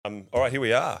All right, here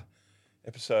we are.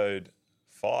 Episode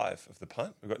 5 of The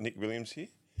Punt. We've got Nick Williams here,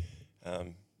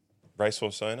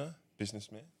 racehorse owner,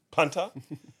 businessman, punter.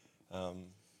 A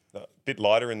bit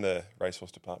lighter in the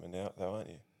racehorse department now, though, aren't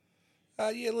you?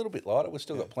 Yeah, a little bit lighter. We've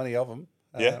still got plenty of them.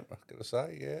 Yeah. I've got to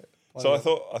say, yeah. So I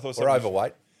thought we're something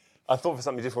overweight. I thought for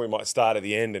something different we might start at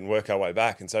the end and work our way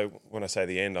back. And so when I say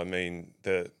the end, I mean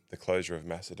the closure of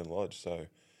Macedon Lodge. So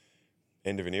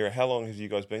end of an era. How long have you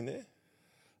guys been there?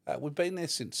 We've been there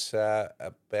since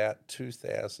about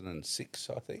 2006,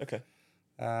 I think. Okay.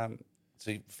 It's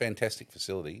a fantastic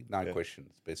facility, no question.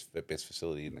 It's the best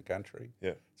facility in the country.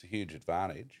 Yeah. It's a huge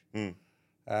advantage.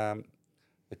 The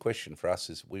question for us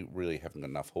is we really haven't got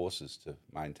enough horses to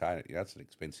maintain it. You know, it's an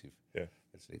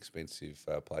expensive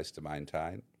place to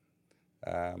maintain.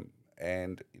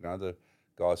 And, you know, the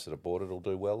guys that have bought it will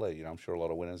do well there. You know, I'm sure a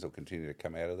lot of winners will continue to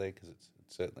come out of there because it's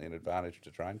certainly an advantage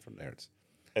to train from there.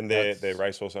 And they're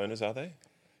racehorse owners, are they?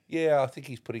 Yeah, I think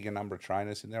he's putting a number of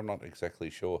trainers in there. I'm not exactly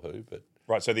sure who, but...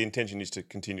 Right, so the intention is to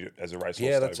continue as a racehorse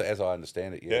Yeah, that's stable. as I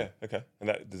understand it, Yeah, okay. And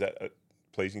is that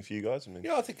pleasing for you guys? I mean,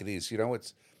 yeah, I think it is. You know,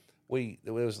 we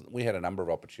had a number of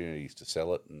opportunities to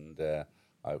sell it, and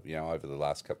you know, over the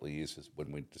last couple of years is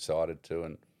when we decided to,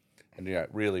 and you know,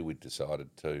 really we decided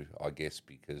to, I guess,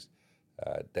 because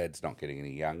Dad's not getting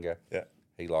any younger. Yeah,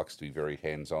 he likes to be very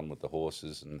hands on with the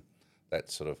horses, and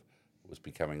that sort of was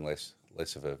becoming less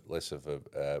of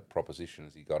a proposition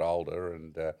as he got older,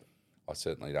 and I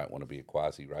certainly don't want to be a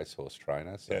quasi racehorse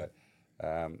trainer. So,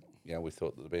 you know, we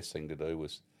thought that the best thing to do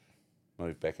was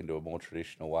move back into a more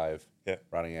traditional way of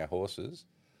running our horses.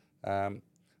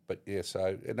 But yeah,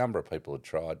 so a number of people had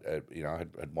tried, you know,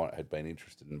 had been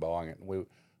interested in buying it, and we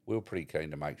were pretty keen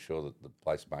to make sure that the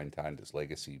place maintained its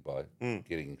legacy by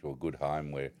getting into a good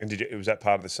home where. And was that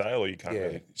part of the sale, or you can't? Yeah.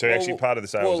 Really? So actually, part of the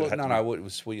sale. Well, it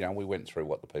was. You know, we went through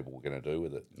what the people were going to do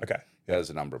with it. Okay. Yeah. There's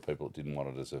a number of people that didn't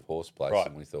want it as a horse place,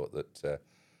 and we thought that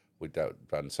we'd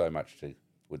done so much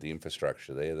with the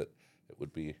infrastructure there that it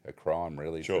would be a crime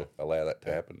really to allow that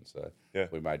to happen. So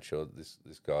we made sure that this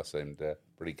guy seemed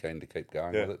pretty keen to keep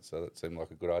going with it. So that seemed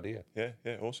like a good idea.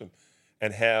 Yeah, awesome.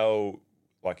 And how,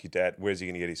 like your dad, where's he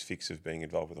going to get his fix of being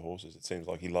involved with the horses? It seems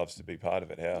like he loves to be part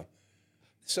of it. How?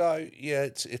 So yeah,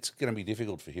 it's going to be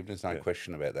difficult for him. There's no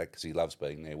question about that because he loves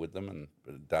being there with them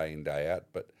and day in day out.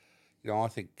 But you know, I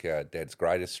think Dad's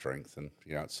greatest strength, and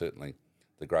you know, it's certainly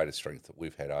the greatest strength that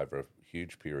we've had over a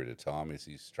huge period of time, is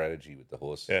his strategy with the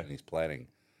horse and his planning.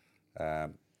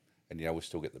 And you know, we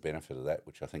still get the benefit of that,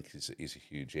 which I think is a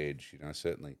huge edge. You know,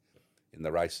 certainly in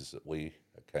the races that we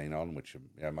are keen on, which are,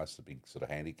 you know, most of the big sort of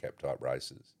handicap type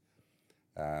races,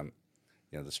 you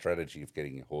know, the strategy of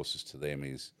getting your horses to them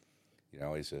is, you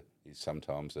know, is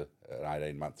sometimes an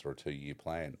 18-month or a 2-year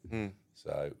plan.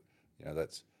 So, you know,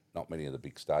 that's not many of the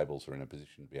big stables are in a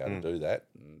position to be able to do that,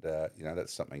 and you know,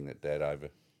 that's something that Dad over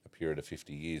a period of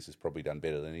 50 years has probably done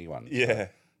better than anyone. Yeah, so,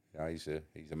 you know,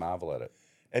 he's a marvel at it.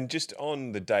 And just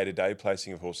on the day-to-day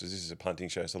placing of horses, this is a punting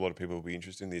show, so a lot of people will be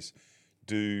interested in this.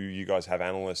 Do you guys have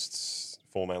analysts,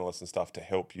 form analysts and stuff to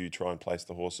help you try and place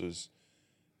the horses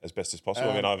as best as possible?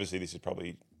 I mean, obviously this is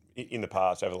probably in the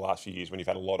past, over the last few years, when you've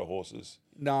had a lot of horses.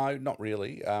 No, not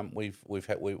really.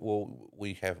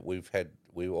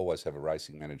 We always have a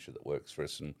racing manager that works for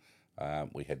us, and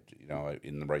we had, you know,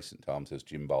 in the recent times, there's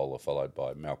Jim Bowler followed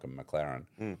by Malcolm McLaren,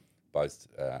 both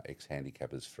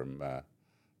ex-handicappers from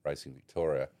Racing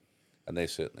Victoria, and they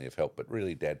certainly have helped. But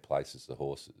really, Dad places the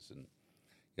horses, and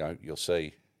you know,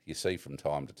 you see from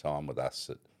time to time with us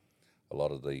that a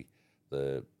lot of the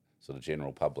sort of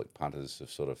general public punters are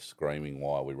sort of screaming,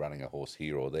 why are we running a horse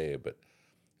here or there?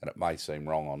 And it may seem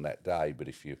wrong on that day, but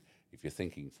if you're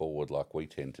thinking forward like we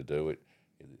tend to do,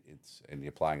 and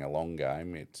you're playing a long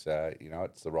game, it's you know,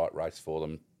 it's the right race for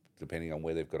them depending on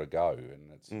where they've got to go,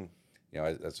 and it's you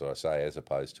know, that's what I say, as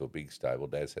opposed to a big stable.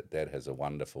 Dad has a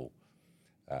wonderful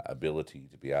ability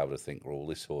to be able to think, well,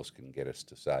 this horse can get us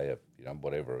to say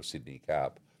a Sydney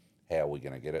Cup. How are we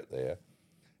going to get it there?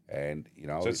 And you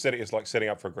know, so it's like setting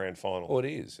up for a grand final. Well, it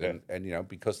is, and you know,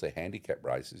 because they're handicap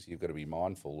races, you've got to be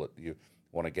mindful that you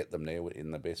want to get them there with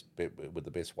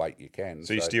the best weight you can.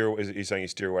 So you steer? Is you saying you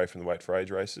steer away from the weight for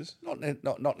age races?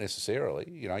 Not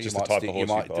necessarily. You know, just you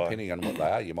might depending on what they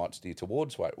are, you might steer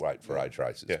towards weight for age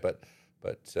races. Yeah. But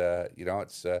you know,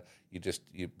 it's you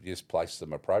just place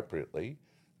them appropriately.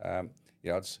 You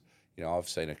know, I've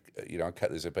seen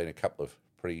there's been a couple of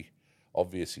pretty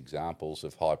obvious examples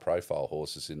of high-profile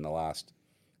horses in the last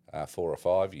 4 or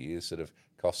 5 years that have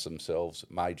cost themselves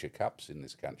major cups in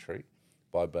this country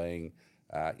by being,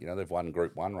 you know, they've won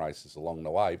Group 1 races along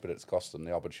the way, but it's cost them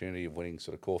the opportunity of winning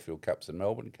sort of Caulfield Cups and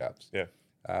Melbourne Cups. Yeah.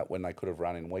 when they could have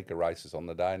run in weaker races on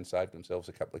the day and saved themselves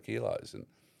a couple of kilos. And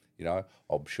you know,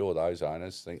 I'm sure those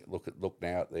owners look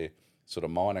now at their sort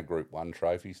of minor Group 1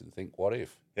 trophies and think, what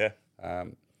if? Yeah.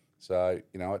 So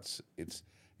you know,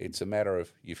 it's a matter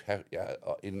of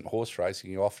in horse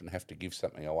racing you often have to give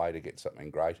something away to get something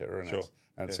greater,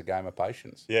 and it's a game of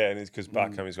patience. Yeah, and it's because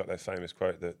Bart Cummings got that famous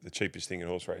quote that the cheapest thing in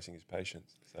horse racing is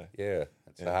patience. So yeah,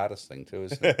 it's the hardest thing too,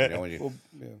 isn't it? You know,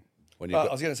 when I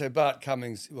was going to say Bart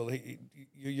Cummings. Well,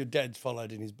 your dad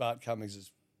followed in his Bart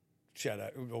Cummings' shadow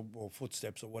or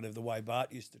footsteps or whatever, the way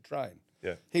Bart used to train.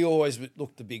 Yeah, he always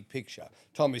looked the big picture.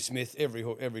 Tommy Smith,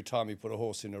 every time he put a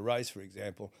horse in a race, for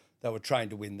example, they were trained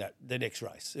to win the next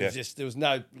race. It was just, there was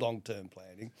no long-term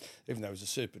planning, even though he was a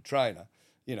super trainer.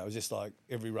 You know, it was just like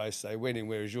every race they went in,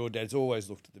 whereas your dad's always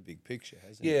looked at the big picture,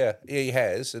 hasn't he? Yeah, he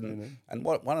has. And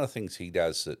one of the things he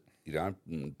does that, you know,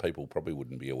 people probably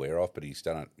wouldn't be aware of, but he's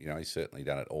done it, you know, he's certainly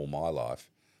done it all my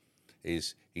life,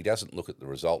 is he doesn't look at the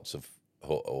results of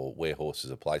or where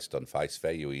horses are placed on face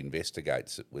value. He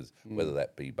investigates it with whether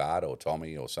that be Bart or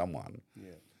Tommy or someone.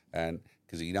 Yeah. And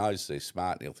because he knows they're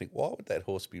smart, and he'll think, why would that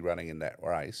horse be running in that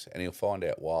race? And he'll find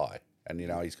out why. And, you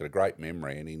know, he's got a great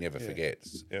memory and he never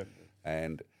forgets. Yeah.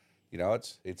 And, you know,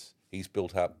 he's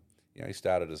built up, you know, he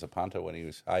started as a punter when he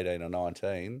was 18 or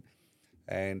 19.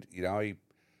 And, you know, he,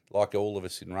 like all of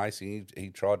us in racing, he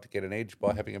tried to get an edge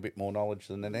by having a bit more knowledge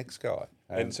than the next guy.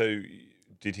 And so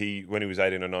did he, when he was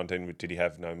 18 or 19, did he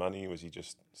have no money? Was he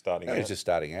just starting out? He was just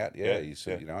starting out, yeah.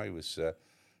 You know, he was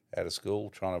out of school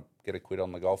trying to get a quid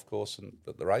on the golf course and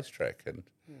at the racetrack. And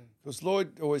because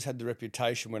Lloyd always had the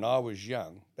reputation when I was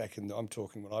young, I'm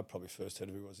talking when I probably first heard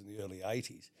of him was in the early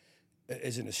 80s,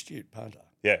 as an astute punter.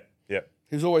 Yeah, yeah.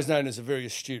 He was always known as a very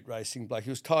astute racing bloke. He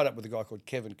was tied up with a guy called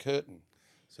Kevin Curtin,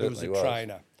 who was a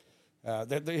trainer.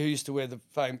 Who used to wear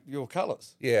your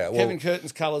colours. Yeah, well, Kevin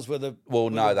Curtin's colours were the...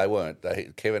 Well, no, they weren't.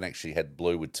 Kevin actually had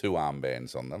blue with 2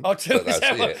 armbands on them. Oh, two? But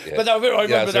they were very, I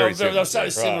remember they were so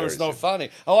similar, it's not funny.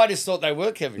 Oh, I just thought they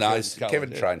were Kevin Curtin's colours.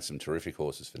 Kevin trained some terrific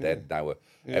horses for Dad. They were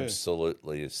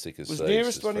absolutely as thick as was seeds.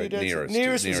 Nearest one of your dad's?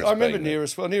 Nearest was, I remember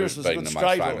Nearest. Well, Nearest was a good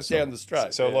straight horse down the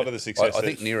straight. So a lot of the success... I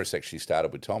think Nearest actually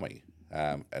started with Tommy.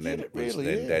 And then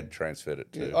Dad transferred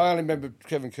it to... I only remember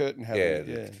Kevin Curtin having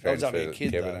it. I was only a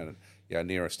kid, Kevin, and, you know,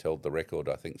 Nearest held the record,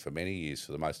 I think, for many years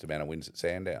for the most amount of wins at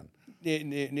Sandown.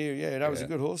 That was a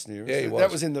good horse, Nearest. Yeah, he was. That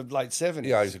was in the late 70s.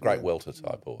 Yeah, he was a great welter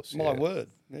type horse. My word,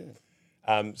 yeah.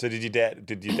 So did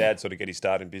your dad sort of get his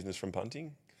start in business from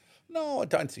punting? No, I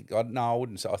don't think. I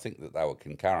wouldn't say. I think that they were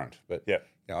concurrent. But yeah,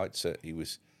 you know, he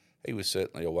was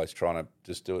certainly always trying to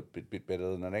just do it a bit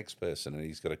better than the next person, and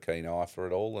he's got a keen eye for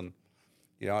it all. And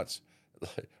you know,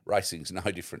 racing's no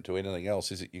different to anything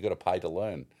else, is it? You've got to pay to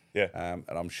learn. Yeah. And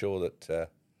I'm sure that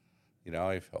you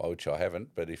know, which I haven't,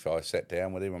 but if I sat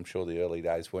down with him, I'm sure the early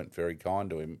days weren't very kind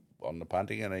to him on the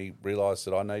punting, and he realised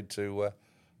that I need to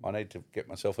get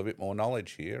myself a bit more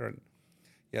knowledge here. And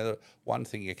you know, the one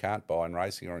thing you can't buy in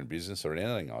racing or in business or in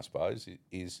anything, I suppose,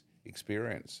 is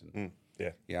experience. And,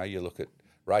 yeah. You know, you look at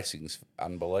racing's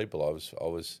unbelievable. I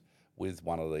was with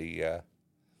one of the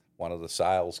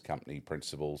sales company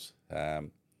principals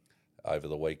over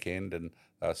the weekend, and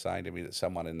they were saying to me that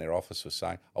someone in their office was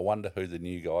saying, I wonder who the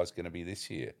new guy's going to be this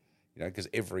year. You know, because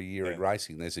every year in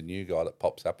racing, there's a new guy that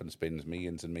pops up and spends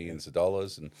millions and millions of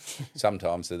dollars, and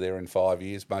sometimes they're there in 5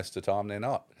 years. Most of the time, they're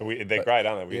not. They're great,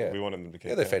 aren't they? We want them to keep.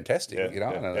 Yeah, they're fantastic. You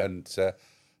know,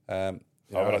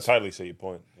 but I totally see your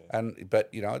point. Yeah. But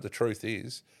you know, the truth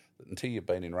is, until you've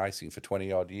been in racing for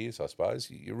 20 odd years, I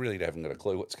suppose you really haven't got a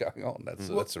clue what's going on. That's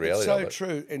the reality. It's so of it.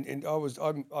 true. And I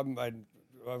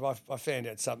found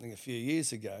out something a few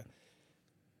years ago.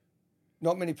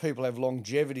 Not many people have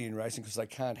longevity in racing because they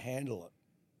can't handle it,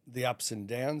 the ups and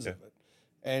downs of it.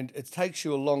 And it takes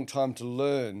you a long time to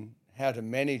learn how to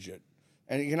manage it.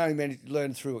 And you can only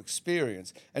learn through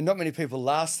experience. And not many people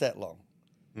last that long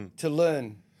to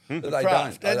learn the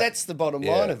craft. That's the bottom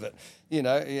line of it. You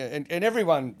know, and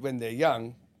everyone, when they're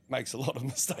young, makes a lot of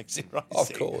mistakes in racing.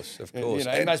 Of course. You know,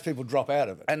 and most people drop out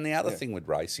of it. And the other thing with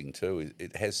racing too is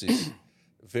it has this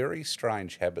very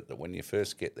strange habit that when you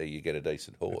first get there, you get a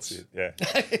decent horse.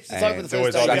 It's like the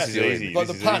first day this is easy. Like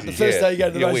the punt, the first day you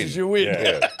go to the races, you win.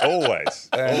 Yeah. Always.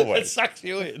 It sucks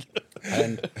you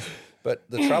in. But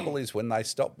the trouble is when they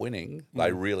stop winning,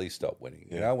 they really stop winning.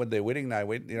 You know, when they're winning, they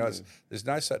win. You know, there's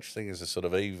no such thing as a sort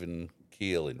of even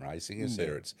keel in racing, is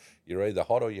there? You're either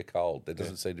hot or you're cold. There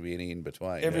doesn't seem to be any in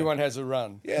between. Everyone has a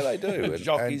run. Yeah, they do.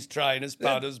 Jockeys, trainers,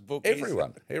 punters, bookies.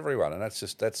 Everyone, and that's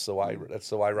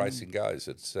the way racing goes.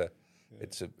 It's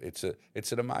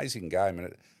an amazing game,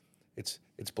 and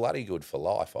it's bloody good for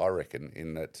life, I reckon.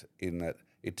 In that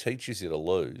it teaches you to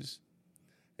lose.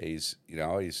 is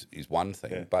one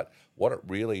thing. But what it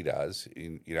really does,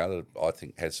 I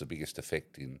think has the biggest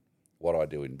effect in what I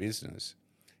do in business.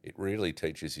 It really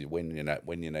teaches you when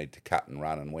you need to cut and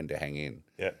run and when to hang in.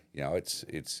 Yeah.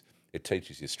 It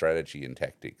teaches you strategy and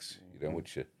tactics.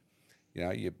 Which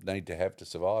you need to have to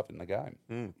survive in the game.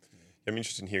 I'm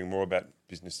interested in hearing more about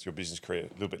your business career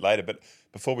a little bit later. But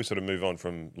before we sort of move on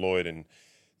from Lloyd and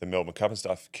the Melbourne Cup and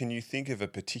stuff, can you think of a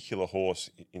particular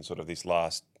horse in sort of this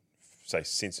last, say,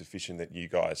 since efficient that you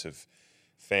guys have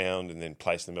found and then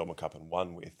placed the Melbourne Cup and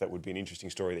won with? That would be an interesting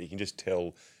story that you can just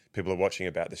tell people who are watching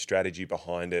about the strategy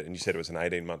behind it. And you said it was an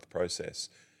 18-month process.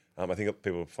 I think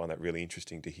people find that really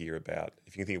interesting to hear about.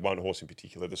 If you can think of one horse in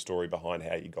particular, the story behind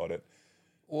how you got it.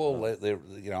 Well,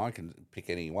 I can pick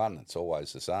any one. It's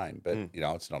always the same, but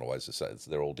it's not always the same.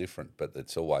 They're all different, but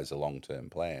it's always a long-term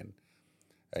plan.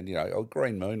 And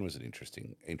Green Moon was an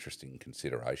interesting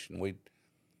consideration.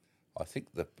 I think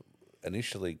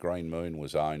initially Green Moon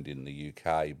was owned in the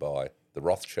UK by the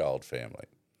Rothschild family.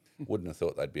 Wouldn't have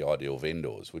thought they'd be ideal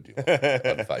vendors, would you?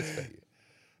 On face value.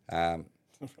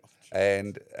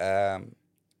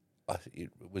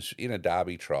 It was in a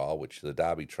Derby trial, which the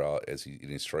Derby trial, in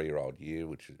his 3-year-old year,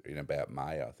 which is in about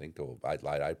May, I think, or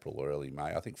late April or early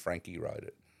May. I think Frankie rode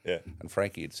it. Yeah. And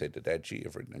Frankie had said to Dad, "Gee,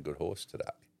 you've ridden a good horse today."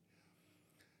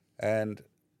 And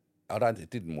it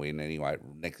didn't win anyway.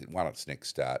 It won its next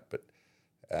start, but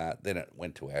then it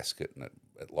went to Ascot and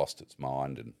it lost its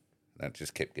mind and it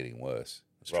just kept getting worse.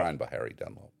 It was trained by Harry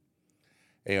Dunlop.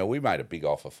 Anyway, we made a big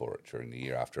offer for it during the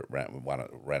year after it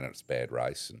ran its bad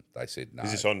race, and they said no.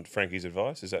 Is this on Frankie's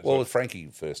advice? Is that Frankie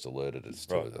first alerted us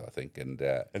to it, I think, and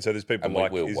so there's people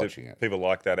we were watching it. People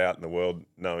like that out in the world,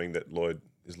 knowing that Lloyd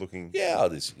is looking. Yeah,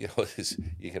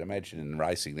 you can imagine in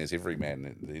racing, there's every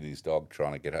man in his dog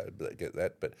trying to get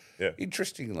that. But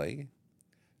interestingly,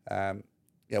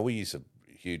 we use a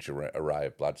huge array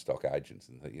of bloodstock agents,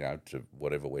 and to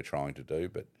whatever we're trying to do.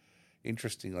 But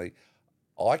interestingly,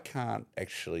 I can't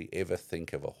actually ever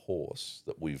think of a horse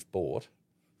that we've bought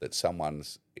that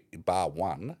someone's, bar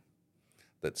one,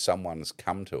 that someone's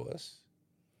come to us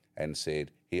and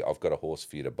said, "Here, I've got a horse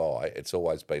for you to buy." It's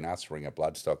always been us ring a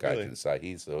bloodstock agent and say,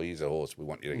 here's a horse we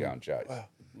want you to go and chase. Wow.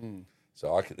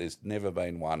 So there's never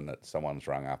been one that someone's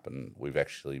rung up and we've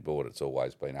actually bought. It's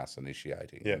always been us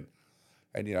initiating. Yeah.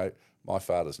 And my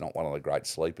father's not one of the great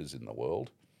sleepers in the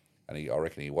world. And I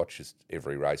reckon he watches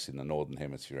every race in the Northern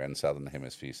Hemisphere and Southern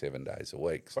Hemisphere 7 days a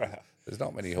week. So there's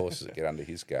not many horses that get under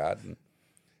his guard. And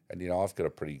I've got a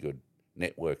pretty good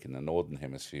network in the Northern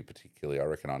Hemisphere particularly. I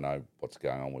reckon I know what's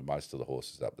going on with most of the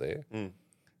horses up there.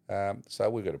 So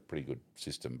we've got a pretty good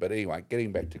system. But anyway,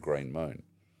 getting back to Green Moon.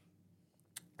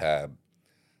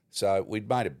 So we'd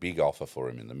made a big offer for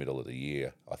him in the middle of the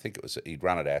year. I think it was he'd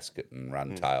run at Ascot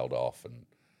and tailed off, and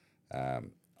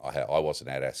I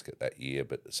wasn't at Ascot that year,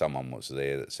 but someone was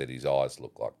there that said his eyes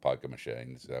looked like poker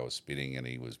machines. They were spinning, and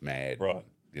he was mad. Right.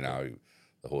 The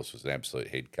horse was an absolute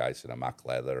head case and a muck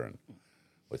lather, and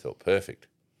we thought perfect.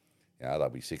 They'll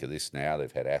be sick of this now.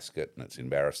 They've had Ascot, and it's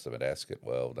embarrassed them at Ascot.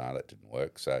 Well, no, that didn't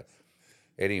work. So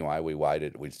anyway, we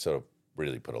waited. We sort of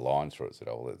really put a line through it, said,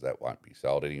 "Oh, that won't be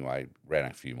sold." Anyway, ran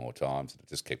a few more times, and it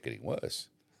just kept getting worse.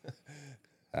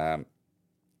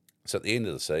 So at the end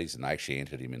of the season, they actually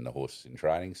entered him in the horses in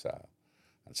training sale.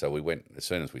 And so we went, as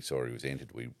soon as we saw he was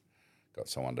entered, we got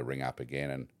someone to ring up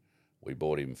again, and we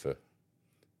bought him for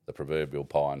the proverbial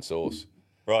pie and sauce.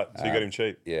 Right, so you got him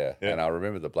cheap. Yeah, and I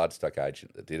remember the bloodstock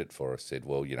agent that did it for us said,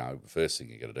 "Well, the first thing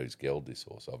you got to do is geld this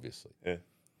horse, obviously."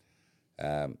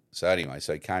 Yeah. So anyway,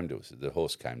 he came to us. The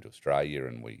horse came to Australia,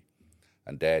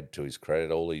 and Dad, to his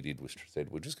credit, all he did was said,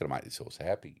 "We're just going to make this horse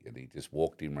happy." And he just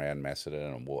walked him around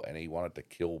Macedon and he wanted to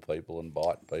kill people and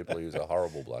bite people. He was a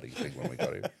horrible bloody thing when we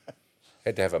got him.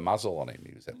 Had to have a muzzle on him.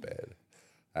 He was that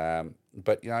bad.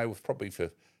 But it was probably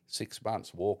for 6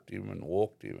 months, walked him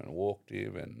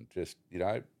and just,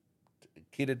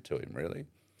 kidded to him, really.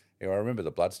 I remember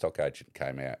the bloodstock agent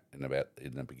came out in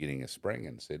the beginning of spring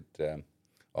and said,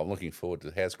 "I'm looking forward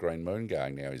to how's Green Moon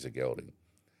going now he's a gelding."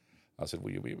 I said,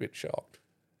 "Well, you'll be a bit shocked.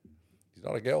 He's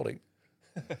not a gelding."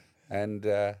 and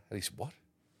he said, "What?"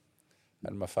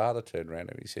 And my father turned around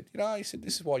and he said,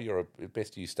 "This is why you're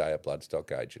best you stay a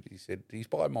bloodstock agent." He said, "He's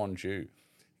by Monju."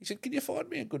 He said, "Can you find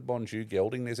me a good Monju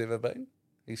gelding there's ever been?"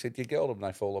 He said, "You geld them,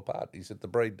 they fall apart." He said, "The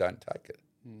breed don't take it."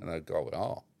 And I go,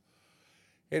 "Oh."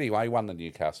 Anyway, he won the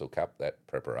Newcastle Cup that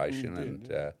preparation,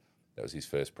 that was his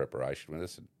first preparation with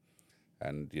us.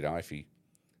 And if he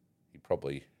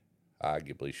probably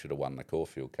arguably should have won the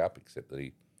Caulfield Cup, except that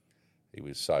he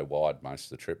was so wide most of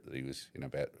the trip that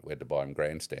we had to buy him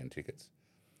grandstand tickets.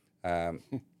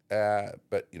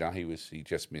 but he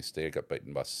just missed there. Got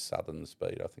beaten by Southern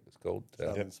Speed, I think it's called.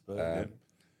 Southern Speed,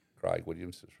 Craig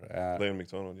Williams. Leon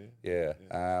McDonald,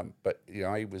 But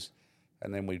he was,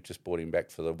 and then we just brought him back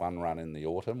for the one run in the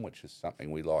autumn, which is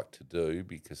something we like to do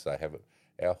because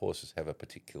our horses have a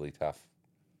particularly tough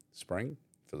spring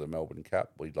for the Melbourne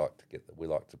Cup. We like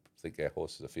to think our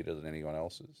horses are fitter than anyone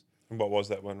else's. And what was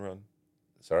that one run?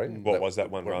 Sorry, what was that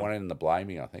one run? One in the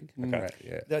Blamey, I think. Okay.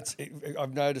 Yeah,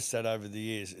 I've noticed that over the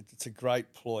years. It's a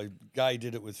great ploy. Gay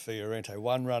did it with Fiorente.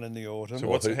 One run in the autumn.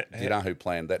 So do you know who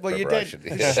planned that Well, your preparation?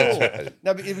 dad, sure.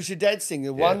 No, but it was your dad's thing.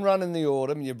 The one run in the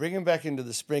autumn, you bring him back into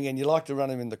the spring, and you like to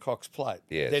run him in the Cox Plate.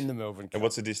 Yes. Then the Melbourne Cup. And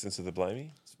what's the distance of the Blamey?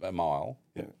 A mile.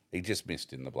 Yeah. He just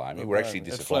missed in the Blamey. We're actually At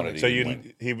disappointed. So he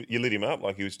didn't win. you lit him up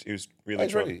like he was really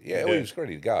He's trying. ready. Yeah, well, he was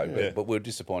ready to go, but we're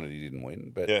disappointed he didn't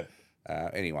win. But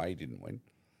anyway, he didn't win.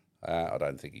 I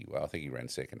don't think he. Well, I think he ran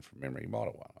second from memory. He might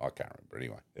have won. I can't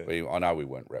remember. Anyway, I know we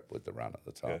weren't wrapped with the run at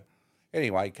the time. Yeah.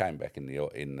 Anyway, he came back in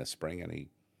the spring, and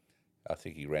I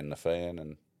think he ran the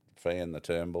Fern, the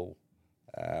Turnbull,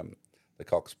 the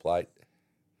Cox Plate,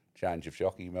 change of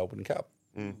jockey, Melbourne Cup.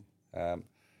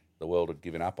 The world had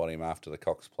given up on him after the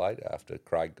Cox Plate, after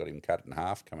Craig got him cut in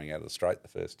half coming out of the straight the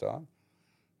first time.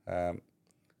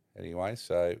 Anyway,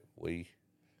 so we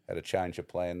had a change of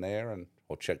plan there,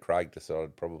 Craig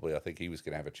decided I think he was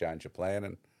going to have a change of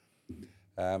plan,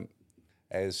 and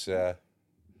as there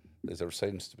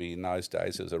seems to be in those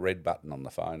days, there was a red button on the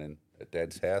phone at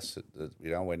Dad's house.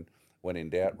 When in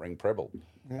doubt, ring Preble.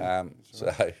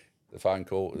 So the phone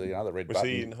call, the red button. Was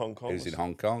he in Hong Kong? He was in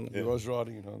Hong Kong. He was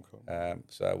riding in Hong Kong.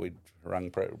 So we rung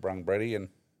Breddy, and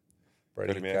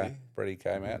Breddy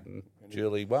came out and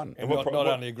Julie won. And not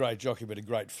only a great jockey, but a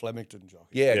great Flemington jockey.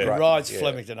 Yeah, he great, rides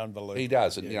Flemington unbelievable. He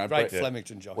does, and great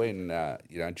Flemington jockey.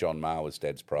 When John Maher was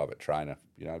Dad's private trainer,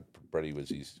 Breddy was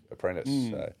his apprentice.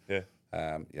 So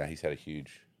he's had a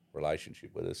huge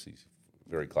relationship with us. He's a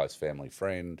very close family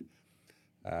friend.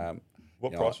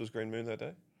 What price was Green Moon that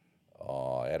day?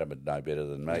 Oh, Adam would know better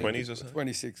than me. 20s or something?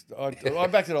 26. I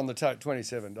backed it on the tote,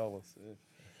 $27.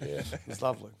 Yeah, it's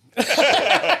lovely.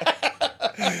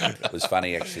 It was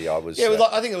funny actually. I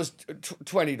think it was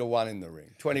 20 to 1 in the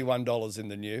ring, $21 in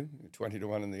the new, 20 to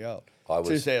 1 in the old.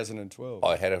 2012.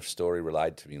 I had a story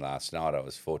relayed to me last night.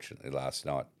 Fortunately last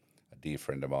night, a dear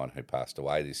friend of mine who passed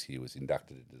away this year was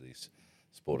inducted into this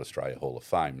Sport Australia Hall of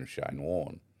Fame, Shane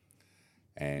Warne,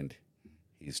 and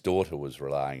his daughter was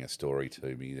relaying a story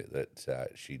to me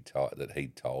that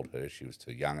he'd told her. She was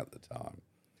too young at the time.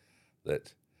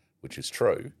 Which is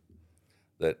true.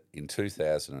 That in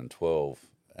 2012,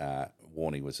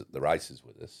 Warnie was at the races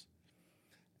with us,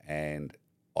 and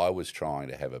I was trying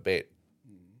to have a bet,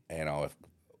 and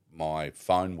my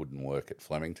phone wouldn't work at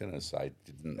Flemington, as they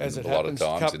didn't a lot of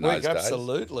times in those days.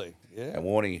 Absolutely, yeah. And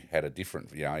Warnie had a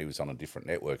different, he was on a different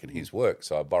network in his work,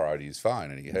 so I borrowed his phone,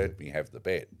 and he heard me have the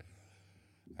bet.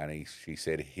 And she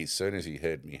said as soon as he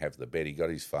heard me have the bet, he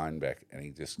got his phone back, and he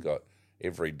just got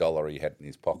every dollar he had in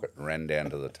his pocket and ran down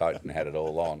to the tote and had it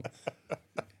all on.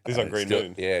 He's on Green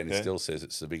Moon. Yeah, and he still says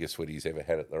it's the biggest win he's ever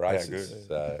had at the races.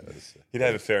 Yeah, he'd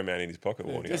have a fair amount in his pocket,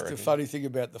 Warnie. Just a funny thing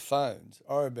about the phones.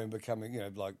 I remember coming,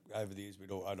 like over the years,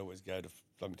 I'd always go to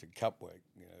Flemington Cup Week,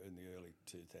 in the early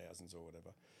 2000s or whatever.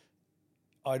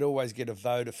 I'd always get a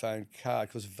Vodafone card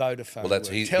because Vodafone worked.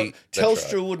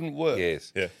 Telstra right. wouldn't work.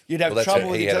 Yes. Yeah. You'd have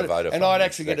trouble with it. And I'd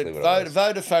actually exactly get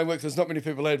Vodafone work because not many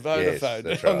people had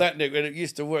Vodafone on that network. And it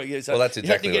used to work. Yeah, so that's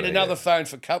exactly you had to get another phone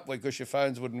for Cup Week because your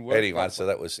phones wouldn't work. Anyway, so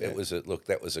that was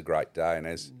that was a great day. And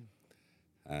as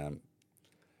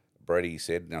Brady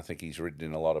said, and I think he's ridden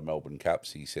in a lot of Melbourne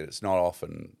Cups, he said it's not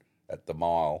often at the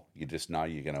mile you just know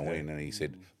you're going to win. And he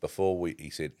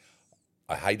said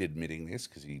I hate admitting this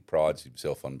because he prides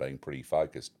himself on being pretty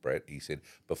focused, Brett. He said,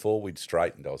 before we'd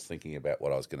straightened, I was thinking about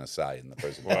what I was going to say in the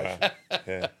presentation. Wow.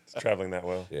 Yeah, it's travelling that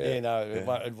well.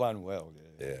 It won well.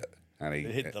 Yeah. And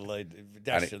it hit the lead, it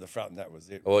dashed to the front, and that was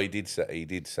it. Well, he said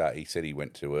he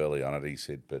went too early on it. He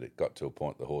said, but it got to a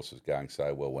point the horse was going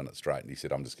so well when it straightened. He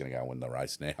said, I'm just going to go and win the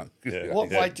race now. Yeah. What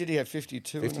weight did he have?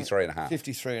 52? 53 and a half.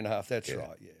 53 and a half, that's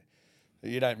right, yeah.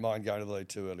 You don't mind going to the lead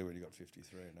too early when you got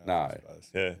 53 and a half, I suppose.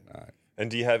 Yeah. No. And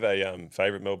do you have a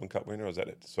favourite Melbourne Cup winner, or is that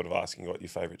sort of asking what your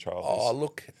favourite child is? Oh,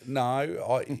 look,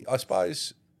 no. I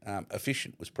suppose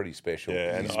Efficient was pretty special.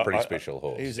 Yeah, he's a pretty special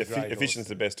horse. Efficient's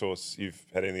the best horse you've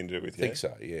had anything to do with. I think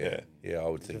so. Yeah, I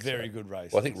would think. A very good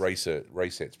race. Well, I think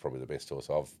Reset's probably the best horse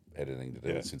I've had anything to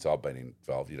do with since I've been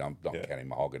involved. I'm not counting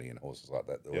Mahogany and horses like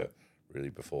that were really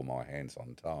before my hands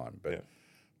on time.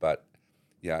 But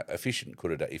Efficient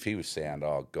could have done if he was sound.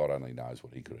 Oh, God only knows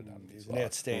what he could have done. He's an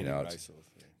outstanding racehorse.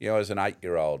 As an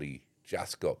 8-year-old, he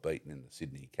just got beaten in the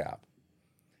Sydney Cup.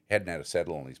 hadn't had a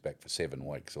saddle on his back for 7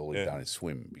 weeks. All he'd done is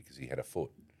swim because he had a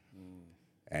foot.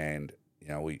 And, you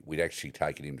know, we'd actually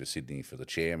taken him to Sydney for the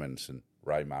chairman's, and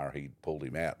Ray Murray pulled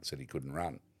him out and said he couldn't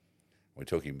run. We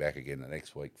took him back again the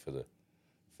next week for the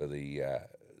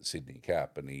Sydney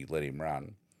Cup, and he let him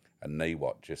run, and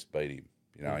Niwot just beat him.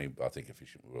 You know, I think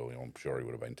I'm sure he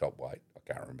would have been top weight. I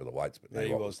can't remember the weights, but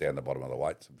Niwot was down the bottom of the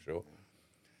weights, I'm sure.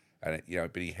 And, you know,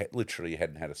 but he literally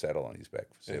hadn't had a saddle on his back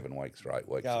for 7 weeks or 8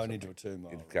 weeks. Going into a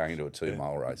 2-mile. Going into a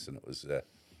 2-mile race, and it was,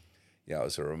 you know, it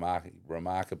was a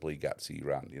remarkably gutsy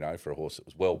run, you know, for a horse that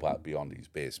was well beyond his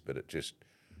best, but it just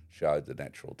showed the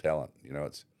natural talent. You know,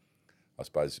 I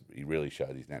suppose he really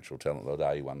showed his natural talent the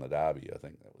day he won the Derby, I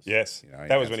think. That was, yes, you know,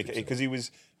 that was when because he was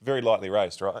very lightly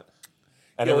raced, right?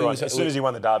 And everyone, as soon as he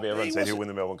won the Derby, everyone said he'll win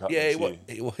the Melbourne Cup next year.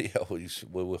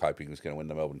 We were hoping he was going to win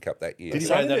the Melbourne Cup that year. Did he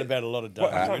say that about a lot of Derby?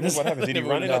 What happened? Did he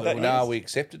run into that? No, we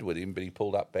accepted with him, but he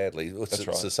pulled up badly.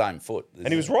 It's the same foot. And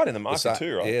he was right in the market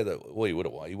too, right? Yeah, he would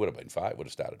have won. He would have been favourite. Would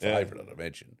have started favourite, I'd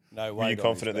imagine. No way. Were you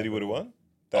confident that he would have won?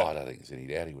 I don't think there's any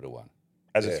doubt he would have won.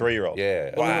 As a 3-year-old?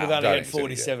 Yeah. Well, he would have only had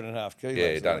 47.5 kilos.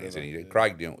 Yeah, don't think there's any doubt.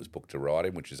 Craig Newent was booked to ride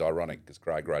him, which is ironic because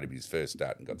Craig rode him his first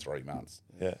start and got 3 months.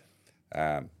 Yeah.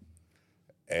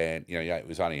 And, you know, it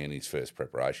was only in his first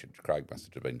preparation. Craig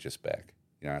must have been just back.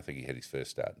 You know, I think he had his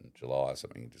first start in July or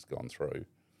something. He'd just gone through.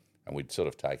 And we'd sort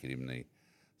of taken him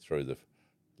through the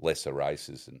lesser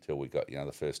races until we got, you know,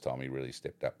 the first time he really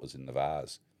stepped up was in the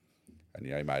Vars. And,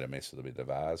 you know, he made a mess of them in the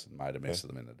Vars and made a mess of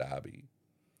them in the Derby.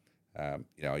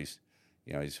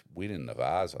 He's winning the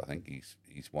Vars. I think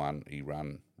he's won. He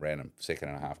ran him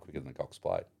 2.5 quicker than the Cox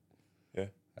Plate. Yeah.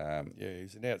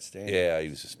 He's an outstanding. Yeah, he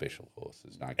was a special horse.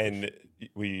 There's no question. And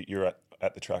you're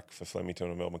at the track for Flemington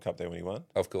and Melbourne Cup there when he won?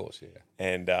 Of course, yeah.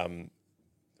 And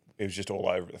it was just all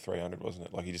over at the 300, wasn't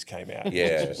it? Like he just came out. Yeah.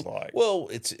 It was just like... Well,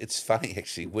 it's funny,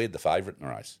 actually. We're the favourite in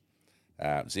the race.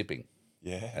 Zipping.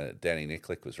 Yeah. Danny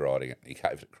Nicklick was riding it. He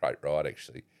gave it a great ride,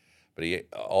 actually. But he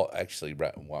actually,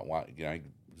 you know,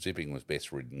 Zipping was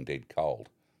best ridden dead cold.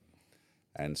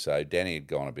 And so Danny had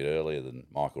gone a bit earlier than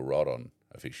Michael Rod on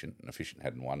Efficient, and Efficient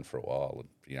hadn't won for a while. And,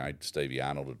 you know, Stevie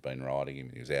Arnold had been riding him,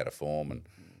 and he was out of form, and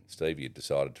Stevie had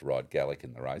decided to ride Gallic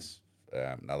in the race.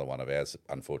 Another one of ours that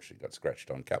unfortunately got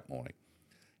scratched on Cup morning.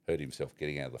 Hurt himself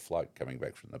getting out of the float, coming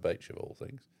back from the beach, of all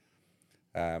things.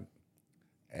 It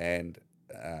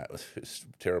was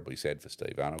terribly sad for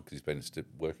Steve Arnold because he's been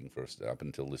working for us up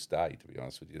until this day, to be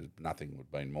honest with you. Nothing would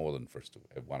have been more than for us to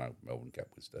have won a Melbourne Cup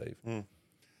with Steve.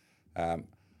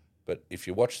 But if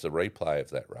you watch the replay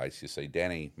of that race, you see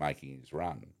Danny making his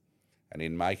run. And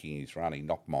in making his run, he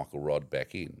knocked Michael Rod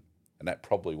back in. And that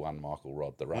probably won Michael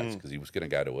Rod the race because he was going to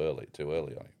go too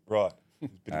early on him. Right.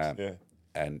 Yeah.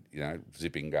 And, you know,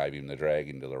 Zipping gave him the drag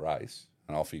into the race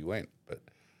and off he went. But,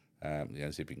 you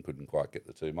know, Zipping couldn't quite get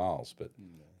the 2 miles. But,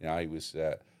 you know, he was,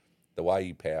 the way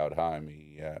he powered home,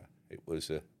 it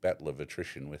was a battle of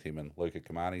attrition with him and Luca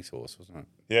Kamani's horse, wasn't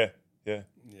it? Yeah.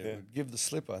 Give the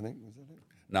slip, I think. Was that it?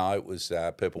 No, it was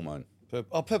Purple Moon.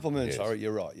 Purple Moon, Yes. sorry,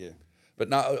 you're right, yeah. But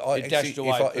no, dashed away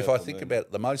if I Purple think Moon. about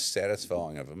it, the most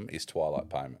satisfying of them is Twilight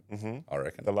Payment, I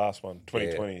reckon. The last one,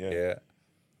 2020, yeah.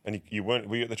 And you weren't,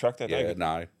 were you at the track that day? Yeah,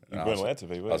 no. You weren't allowed to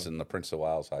be, were you? I was in the Prince of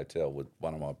Wales Hotel with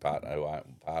one of my part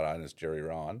owners, Jerry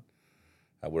Ryan.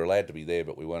 We're allowed to be there,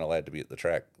 but we weren't allowed to be at the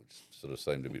track, which sort of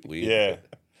seemed a bit weird. Yeah.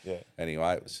 Yeah.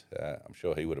 Anyway, it was. I'm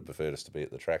sure he would have preferred us to be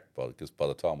at the track because by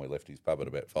the time we left his pub at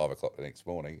about 5 o'clock the next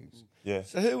morning, Yeah.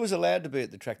 So who was allowed to be at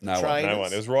the track? The No one. trainers? No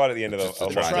one. It was right at the end of the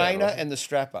The trainer and the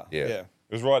strapper. Yeah.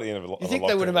 It was right at the end of the You think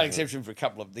they would have lockdown, made wasn't it? exception for a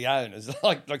couple of the owners,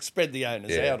 like spread the owners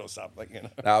Yeah. out or something, you know?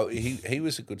 No, he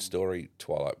was a good story.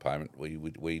 Twilight Payment. I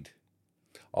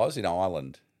was in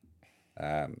Ireland,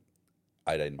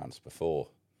 18 months before.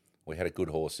 We had a good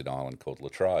horse in Ireland called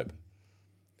Latrobe,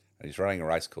 and he's running a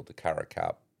race called the Curragh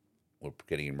Cup. We're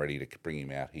getting him ready to bring him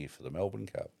out here for the Melbourne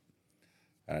Cup,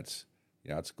 and it's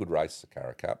a good race, the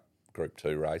Curragh Cup, Group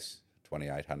 2 race,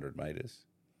 2,800 metres,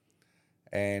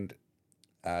 and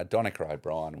Donica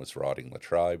O'Brien was riding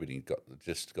Latrobe, and he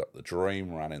just got the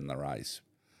dream run in the race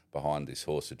behind this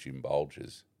horse of Jim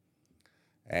Bolger's.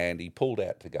 And he pulled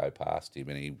out to go past him,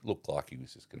 and he looked like he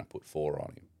was just going to put 4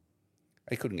 on him.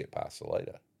 He couldn't get past the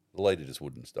leader. The leader just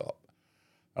wouldn't stop.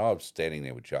 And I was standing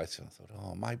there with Jason. I thought,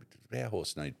 oh, maybe did our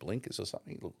horse need blinkers or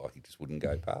something? He looked like he just wouldn't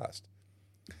go past.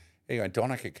 Anyway,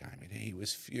 Donica came in. He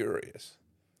was furious.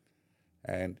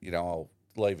 And, I'll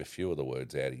leave a few of the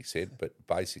words out he said, but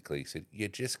basically he said, you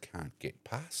just can't get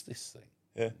past this thing.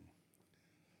 Yeah.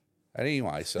 And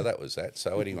anyway, so that was that.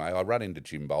 So anyway, I run into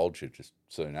Jim Bolger just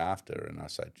soon after, and I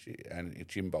say, and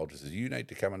Jim Bolger says, you need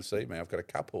to come and see me. I've got a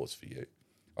cup horse for you.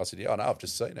 I said, yeah, I know, I've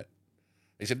just seen it.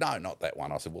 He said, no, not that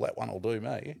one. I said, well, that one will do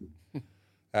me.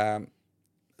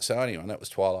 So anyway, that was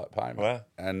Twilight Payment. Wow.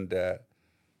 And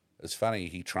it's funny,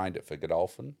 he trained it for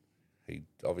Godolphin.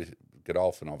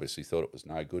 Godolphin obviously thought it was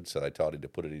no good, so they told him to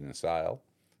put it in a sale.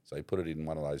 So he put it in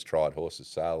one of those tried horses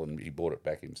sale, and he bought it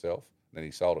back himself. Then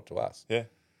he sold it to us. Yeah.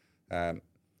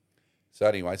 So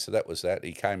anyway, so that was that.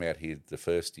 He came out here the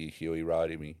first year Huey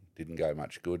rode him. He didn't go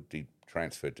much good. He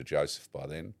transferred to Joseph by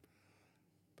then.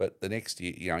 But the next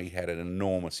year, he had an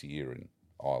enormous year in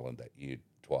Ireland that year,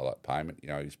 Twilight Payment.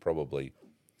 He's probably,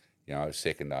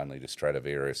 second only to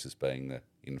Stradivarius as being the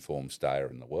informed stayer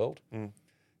in the world. Mm.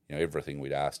 Everything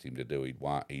we'd asked him to do,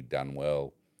 he'd done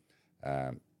well.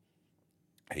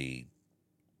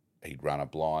 He'd run a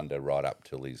blinder right up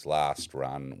till his last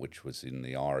run, which was in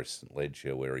the Irish St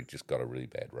Leger, where he just got a really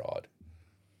bad ride.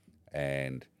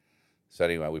 And so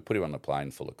anyway, we put him on the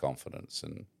plane full of confidence,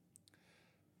 and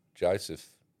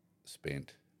Joseph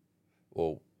spent,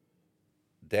 we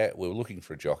were looking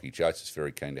for a jockey. Joseph's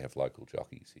very keen to have local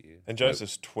jockeys here. And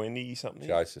Joseph's 20-something?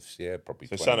 Joseph's, probably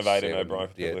so 27. son of Aidan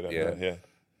O'Brien. Yeah.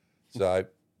 So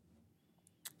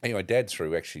anyway, Dad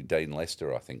threw actually Dean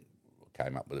Lester, I think,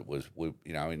 came up with it. Was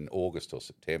in August or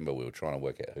September, we were trying to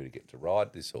work out who to get to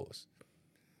ride this horse.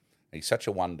 He's such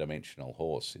a one-dimensional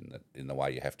horse in the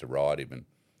way you have to ride him, and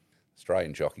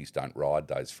Australian jockeys don't ride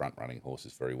those front-running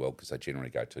horses very well because they generally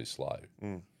go too slow.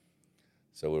 Mm.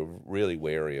 So we were really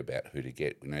wary about who to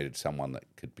get. We needed someone that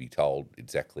could be told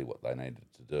exactly what they needed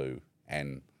to do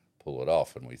and pull it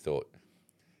off. And we thought,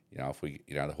 if we,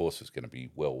 the horse was going to be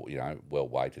well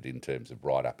weighted in terms of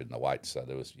right up in the weight, so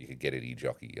you could get any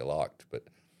jockey you liked. But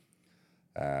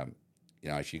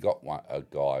if you got a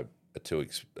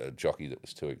jockey that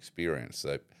was too experienced,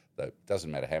 that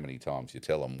doesn't matter how many times you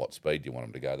tell them what speed you want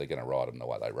them to go, they're going to ride them the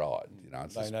way they ride.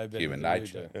 It's they just know better human than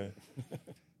nature. we do. Yeah.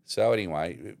 So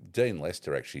anyway, Dean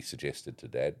Lester actually suggested to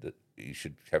Dad that he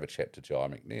should have a chat to Jai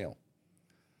McNeil.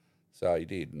 So he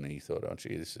did, and he thought, oh,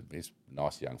 gee, this is a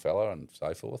nice young fellow and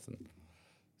so forth. And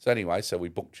so anyway, so we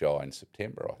booked Jai in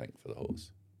September, I think, for the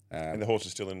horse. And the horse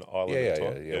is still in Ireland yeah, at the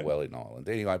time? Yeah, well in Ireland.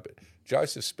 Anyway, but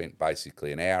Joseph spent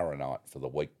basically an hour a night for the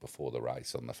week before the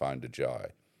race on the phone to Jai.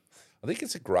 I think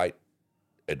it's a great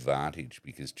advantage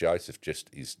because Joseph just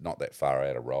is not that far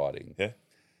out of riding. Yeah.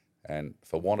 And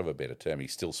for want of a better term, he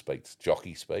still speaks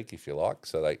jockey speak, if you like.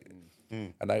 So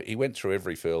he went through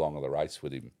every furlong of the race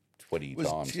with him 20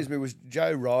 times. Excuse me, was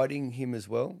Joe riding him as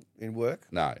well in work?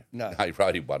 No. He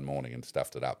rode him one morning and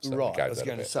stuffed it up. So right, I was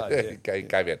going to say. He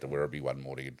came out to Werribee one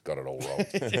morning and got it all wrong.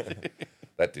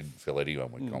 That didn't fill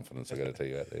anyone with confidence, I've got to tell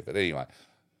you out there. But anyway,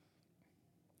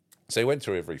 so he went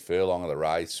through every furlong of the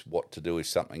race, what to do if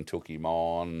something took him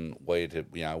on,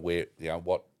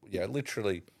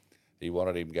 literally. He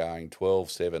wanted him going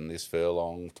 12-7 this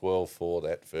furlong, 12-4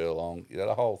 that furlong,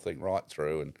 the whole thing right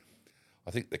through. And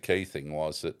I think the key thing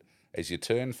was that as you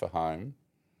turn for home,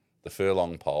 the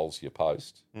furlong poles you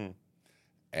post,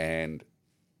 and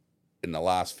in the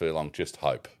last furlong, just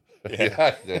hope.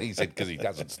 Yeah. He said, because he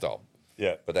doesn't stop.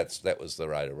 Yeah. But that was the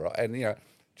rate of ride. And,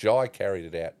 Jai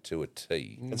carried it out to a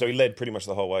T. And so he led pretty much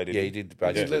the whole way, didn't he? Yeah, he did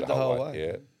basically the whole way.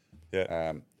 Yeah.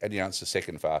 Yeah. And, it's the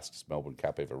second fastest Melbourne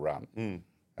Cup ever run.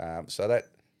 So that,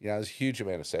 there's a huge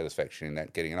amount of satisfaction in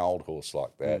that, getting an old horse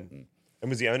like that. And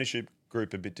was the ownership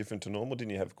group a bit different to normal?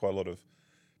 Didn't you have quite a lot of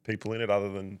people in it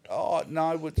other than... Oh,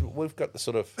 no, we've got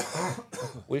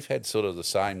we've had sort of the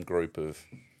same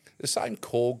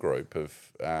core group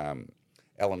of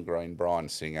Alan Green, Brian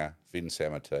Singer, Vin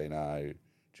Sammartino,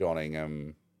 John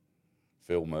Ingham,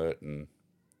 Phil Merton,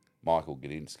 Michael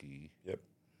Gadinsky. Yep.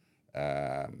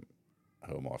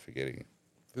 Who am I forgetting?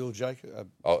 Phil Jacob.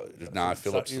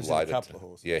 Philip's he was later. in a couple of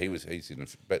horses. Yeah, he's in.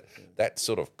 But that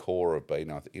sort of core have been,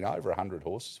 over 100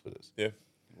 horses with us. Yeah.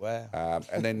 Wow.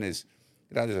 And then there's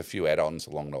a few add-ons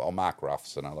along the way. Mark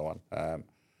Ruff's another one.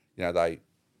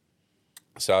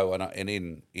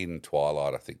 In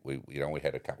Twilight, I think we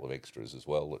had a couple of extras as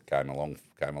well that came along.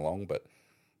 But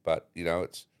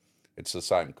it's the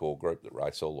same core group that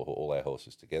race all our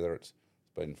horses together. It's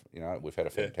been, we've had a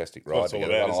fantastic ride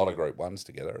together. Done a lot of Group 1s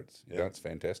together. It's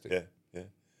fantastic. Yeah.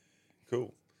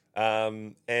 Cool.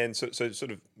 And so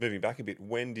sort of moving back a bit,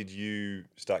 when did you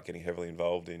start getting heavily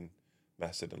involved in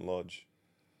Macedon Lodge?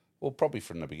 Well, probably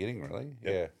from the beginning, really.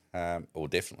 Yep. Yeah. Or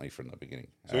definitely from the beginning.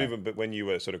 But when you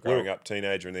were sort of growing up,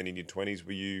 teenager, and then in your 20s,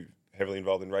 were you heavily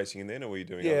involved in racing then, or were you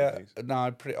doing other things? No,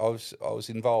 I was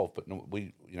involved, but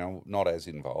not as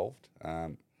involved.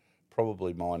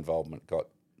 Probably my involvement got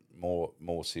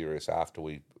more serious after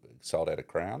we sold out of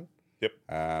Crown. Yep.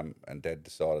 And Dad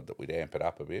decided that we'd amp it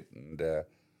up a bit, and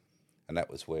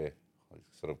that was where I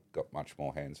sort of got much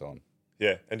more hands on.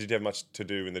 Yeah. And did you have much to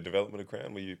do in the development of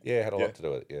Crown? Were you? Yeah, had a lot to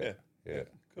do with it. Yeah. Yeah.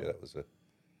 Cool. That was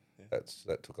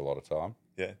that took a lot of time.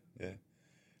 Yeah.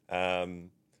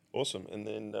 Awesome. And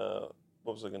then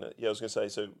what was I going to? Yeah, I was going to say.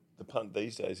 So the punt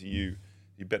these days, you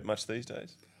bet much these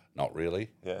days? Not really.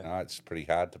 Yeah. No, it's pretty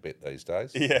hard to bet these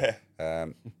days. Yeah.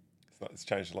 Um, It's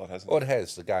changed a lot, hasn't it? Well, it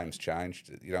has. The game's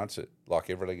changed. You know, it's like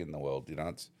everything in the world. You know,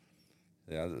 it's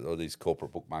all these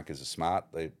corporate bookmakers are smart.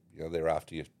 They're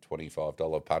after your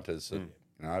 $25 punters.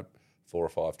 That, 4 or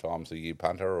 5 times a year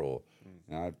punter, or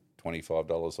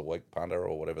 $25 a week punter,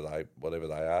 or whatever they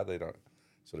are. They're not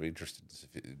sort of interested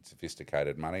in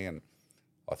sophisticated money, and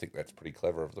I think that's pretty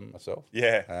clever of them myself.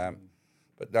 Yeah.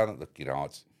 But no, look,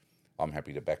 I'm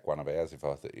happy to back one of ours if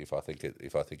I think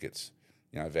it's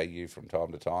value from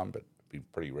time to time, but be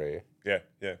pretty rare. Yeah.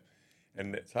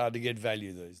 And It's hard to get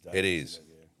value these days. It is.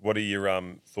 what are your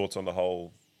thoughts on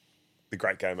the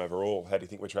great game overall? How do you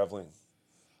think we're travelling?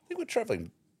 I think we're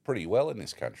travelling pretty well in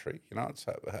this country.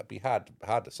 It'd be hard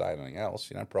to say anything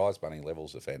else. Prize money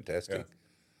levels are fantastic.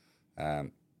 I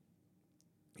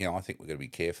think we're going to be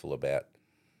careful about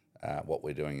what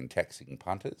we're doing in taxing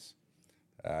punters.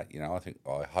 I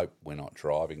hope we're not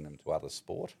driving them to other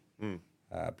sport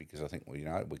because I think we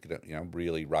could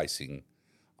really racing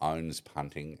owns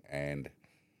punting and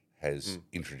has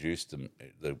introduced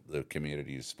the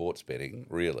community to sports betting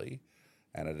really,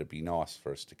 and it'd be nice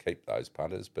for us to keep those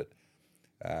punters. But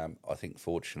I think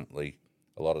fortunately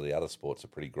a lot of the other sports are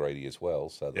pretty greedy as well.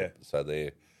 So they're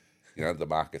the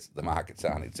markets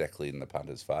aren't exactly in the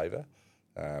punters' favour.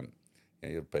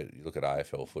 You look at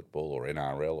AFL football or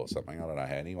NRL or something. I don't know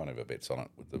how anyone ever bets on it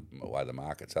with the way the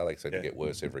markets are. They seem to get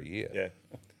worse every year.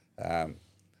 Well,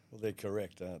 they're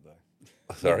correct, aren't they?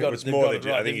 Sorry,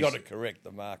 they've got to correct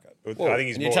the market. I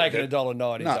think You're taking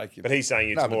 $1.90. But he's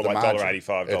saying it's more but like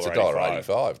 $1.85. It's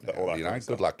 $1.85 now.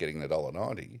 Good luck getting the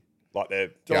 $1.90. Like they're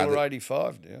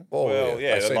 $1.85 now.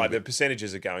 Well, the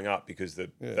percentages are going up because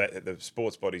the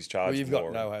sports bodies charge. Well, you've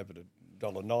more. got no hope at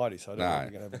 $1.90, so I don't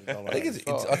think you're going to have it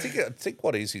 $1.85. I think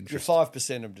what is interesting. You're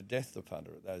 5% of the death the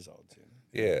punter at those odds.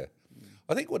 Yeah,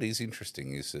 I think what is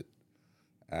interesting is that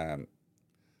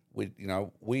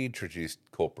we introduced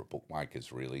corporate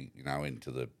bookmakers really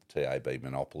into the TAB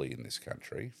monopoly in this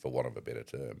country, for want of a better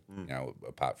term.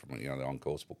 Apart from the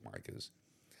on-course bookmakers,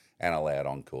 and allowed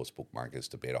on-course bookmakers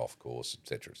to bet off-course, et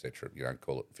cetera, et cetera.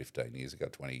 Call it 15 years ago,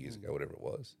 20 years ago, whatever it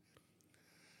was.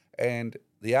 And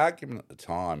the argument at the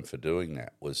time for doing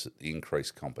that was that the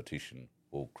increased competition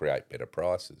will create better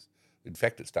prices. In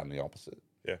fact, it's done the opposite.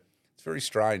 Yeah, it's very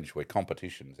strange where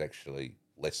competition's actually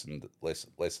lessened the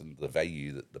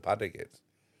value that the punter gets.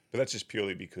 But that's just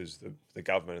purely because the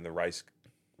government and the race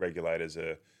regulators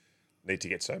need to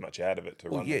get so much out of it to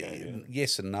run the game.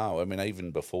 Yes and no. I mean, even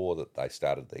before that they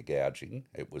started their gouging,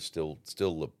 it was still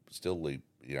the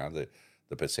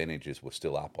percentages were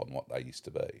still up on what they used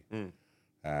to be.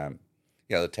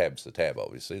 The tab's the tab,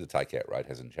 obviously. The takeout rate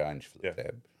hasn't changed for the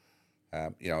tab.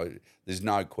 There's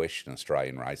no question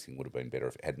Australian racing would have been better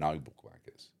if it had no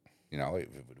bookmakers.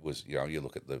 If it was, you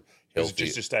look at the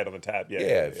healthiest... just stayed on the tab,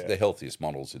 the healthiest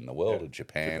models in the world are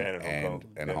Japan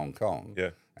and Hong Kong.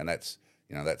 Yeah. And that's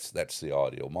the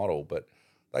ideal model. But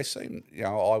they seem,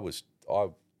 I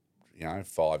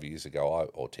 5 years ago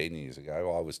or 10 years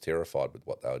ago, I was terrified with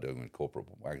what they were doing with corporate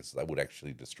bookmakers. They would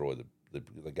actually destroy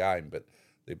the game, but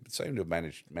they seem to have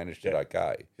managed it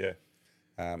okay. Yeah.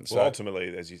 So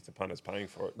ultimately, the punter's paying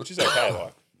for it, which is okay.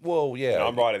 Well, yeah.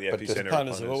 I'm right at the epicenter. The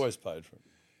punters have always paid for it.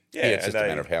 Yeah, it's just a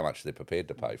matter of how much they're prepared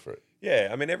to pay for it. Yeah,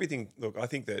 I mean, everything. Look, I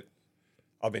think that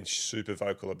I've been super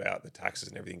vocal about the taxes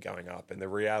and everything going up, and the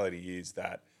reality is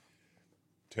that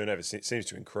turnover seems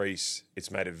to increase.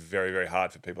 It's made it very, very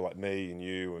hard for people like me and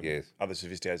you and other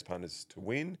sophisticated punters to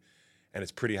win, and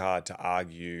it's pretty hard to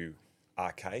argue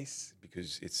our case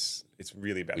because it's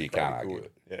really about. Well, you can't argue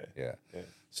it. Yeah.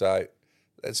 So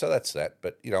that's that.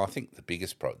 But I think the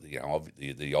biggest problem, the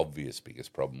obvious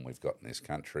biggest problem we've got in this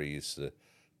country is the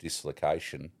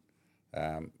dislocation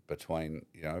between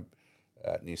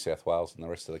New South Wales and the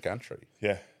rest of the country.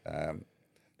 Yeah. And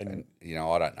I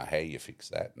don't know how you fix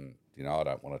that, and I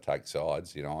don't want to take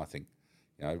sides. I think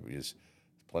there's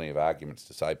plenty of arguments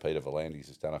to say Peter V'landys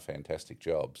has done a fantastic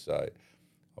job. So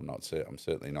I'm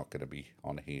certainly not going to be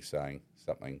on here saying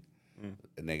something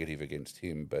negative against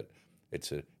him, but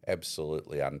it's an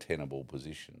absolutely untenable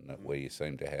position that where you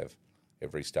seem to have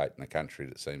every state in the country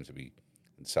that seems to be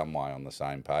in some way on the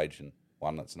same page and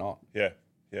one that's not. Yeah.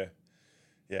 I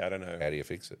don't know. How do you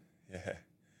fix it? Yeah,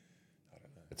 I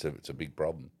don't know. It's a big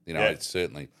problem. It's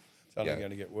certainly. It's only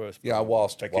going to get worse. Have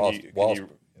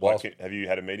you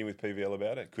had a meeting with PVL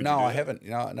about it? I haven't.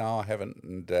 No, I haven't.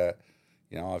 And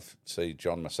I've seen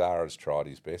John Massara's tried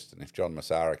his best, and if John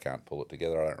Massara can't pull it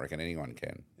together, I don't reckon anyone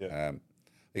can. Yeah. I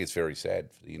think it's very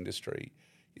sad for the industry.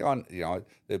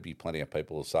 There'd be plenty of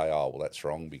people who say, "Oh, well, that's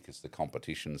wrong because the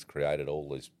competition's created all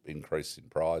this increase in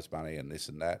prize money and this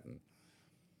and that,"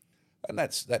 and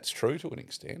that's true to an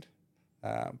extent.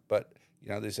 But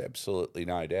there's absolutely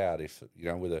no doubt if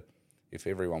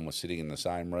everyone was sitting in the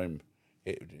same room,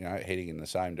 heading in the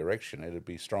same direction, it'd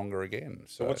be stronger again.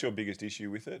 So what's your biggest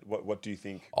issue with it? What do you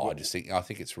think? I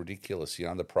think it's ridiculous.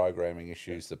 The programming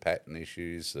issues, the pattern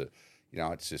issues.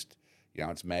 It's just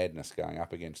it's madness going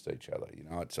up against each other.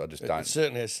 It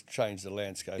certainly has changed the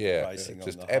landscape of racing on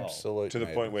just the whole. absolute to the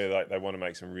madness. point where they want to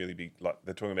make some really big, like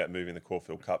they're talking about moving the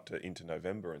Caulfield Cup into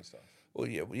November and stuff. Well,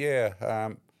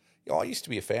 yeah. I used to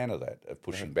be a fan of that, of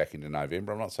pushing back into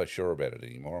November. I'm not so sure about it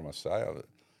anymore, I must say.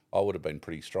 I would have been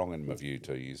pretty strong in my view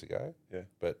 2 years ago. Yeah.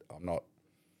 But I'm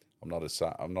not as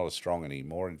strong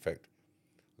anymore. In fact,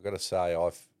 I've got to say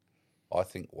I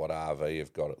think what RV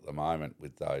have got at the moment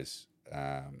with those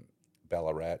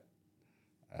Ballarat,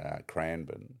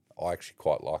 Cranbourne, I actually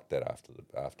quite liked that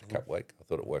after Cup Week. I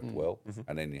thought it worked well.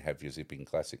 And then you have your zipping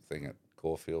classic thing at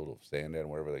Caulfield or Sandown,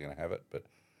 wherever they're going to have it. But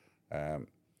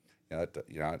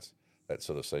that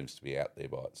sort of seems to be out there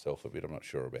by itself a bit. I'm not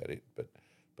sure about it, but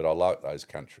I like those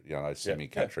those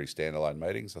semi-country standalone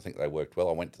meetings. I think they worked well.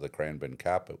 I went to the Cranbourne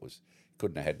Cup.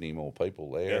 Couldn't have had any more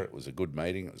people there. Yeah. It was a good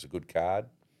meeting. It was a good card.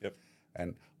 Yep.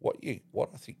 And what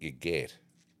I think you get,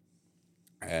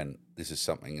 and this is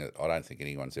something that I don't think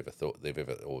anyone's ever thought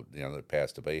or the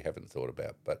powers to be haven't thought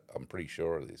about, but I'm pretty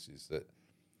sure of this, is that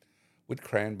with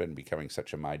Cranbourne becoming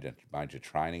such a major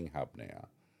training hub now,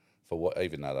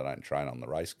 even though they don't train on the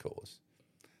race course,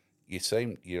 you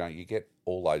get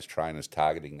all those trainers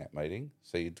targeting that meeting.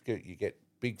 So you get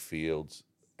big fields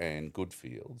and good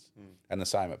fields, and the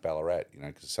same at Ballarat,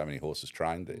 because so many horses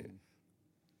trained there.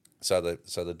 So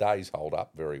the days hold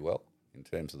up very well in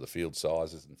terms of the field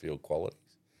sizes and field qualities.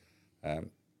 I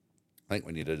think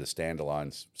when you do the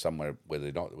standalones somewhere where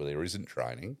there isn't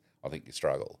training, I think you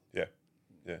struggle. Yeah.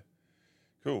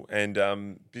 Cool.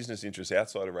 And business interests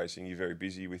outside of racing, you're very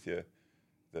busy with the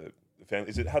family.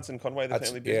 Is it Hudson Conway,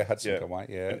 family business? Yeah, Hudson Conway,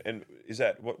 yeah. And is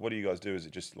that, what do you guys do? Is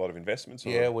it just a lot of investments? Or?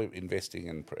 Yeah, we're investing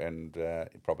in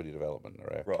property development.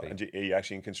 Right. And are you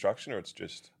actually in construction, or it's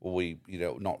just? Well,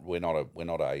 we're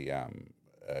not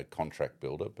a contract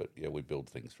builder, but yeah, we build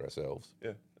things for ourselves.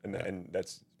 Yeah. And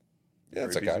that's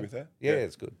it's very okay. busy with that? Yeah,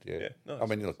 it's good. Yeah. Nice. I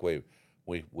mean, look, we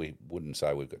wouldn't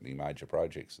say we've got any major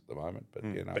projects at the moment, but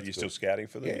but you're still scouting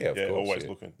for them? Yeah, of course. Always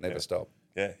looking. Never stop.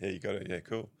 Yeah, you got it. Yeah,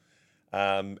 cool.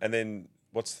 And then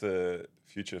what's the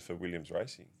future for Williams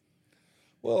Racing?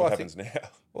 Well, what happens now?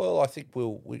 Well, I think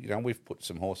we've put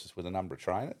some horses with a number of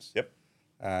trainers. Yep.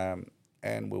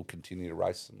 And we'll continue to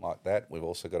race them like that. We've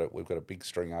also got a big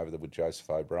string over there with Joseph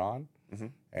O'Brien,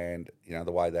 and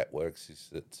the way that works is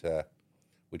that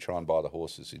we try and buy the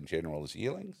horses in general as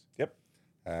yearlings. Yep.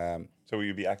 So will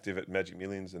you be active at Magic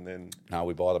Millions and then? No,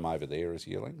 we buy them over there as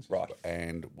yearlings. Right.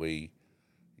 And we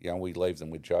leave them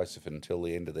with Joseph until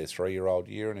the end of their 3-year-old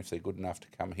year, and if they're good enough to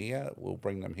come here, we'll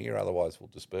bring them here. Otherwise, we'll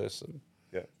disperse them.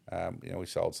 Yeah. We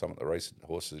sold some at the recent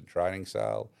horses in training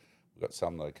sale. We've got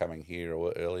some that are coming here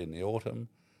early in the autumn.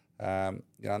 And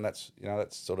that's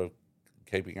sort of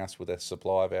keeping us with a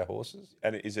supply of our horses.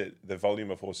 And is it the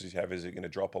volume of horses you have? Is it going to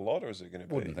drop a lot, or is it going to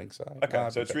be? Wouldn't think so. Okay, No,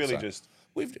 so it's really just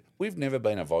we've never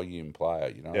been a volume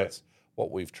player. That's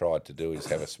what we've tried to do is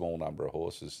have a small number of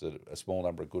horses, a small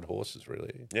number of good horses,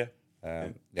 really. Yeah.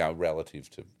 Relative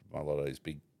to a lot of these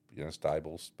big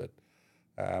stables, but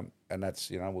and that's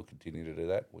we'll continue to do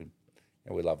that.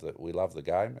 We love the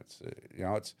game. It's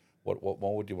what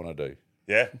more would you want to do?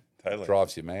 Yeah, totally.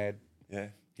 Drives you mad. Yeah.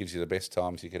 Gives you the best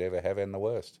times you could ever have and the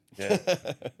worst. Yeah.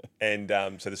 And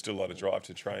so there's still a lot of drive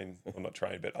to train, well, not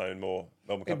train, but own more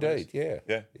Melbourne companies. Indeed,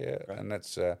 yeah. Great. And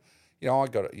that's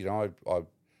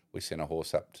we sent a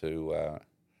horse up to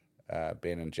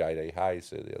Ben and JD Hayes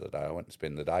the other day. I went to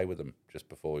spend the day with them just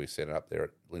before we set it up there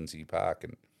at Lindsay Park,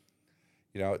 and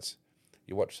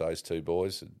you watch those two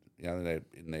boys, and they're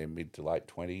in their mid to late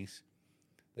 20s.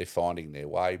 They're finding their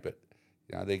way, but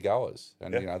they're goers,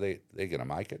 and they're going to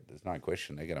make it. There's no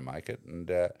question they're going to make it,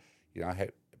 and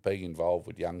being involved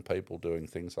with young people doing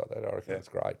things like that, I reckon that's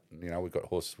great. And we've got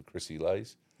horses with Chrissy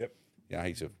Lees. Yep.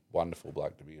 He's a wonderful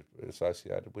bloke to be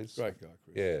associated with. Great guy,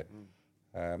 Chris. Yeah.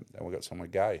 And we've got someone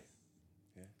gay.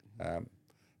 Yeah.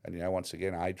 And once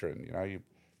again, Adrian. You've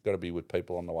got to be with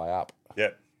people on the way up. Yeah.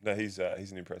 No, he's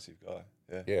an impressive guy.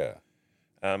 Yeah.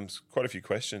 Yeah. Quite a few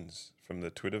questions from the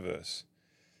Twitterverse.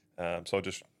 So I'll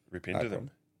just rip into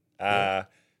them.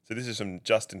 So this is from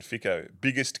Justin Ficco.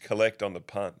 Biggest collect on the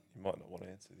punt. You might not want to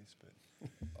answer this, but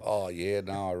Oh yeah,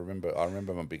 no, I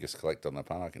remember my biggest collect on the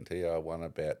punt. I can tell you, I won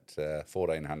about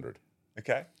 1,400.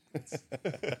 okay.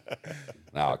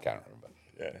 No, I can't remember.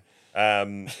 Yeah.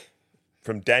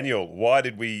 From Daniel, why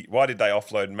did they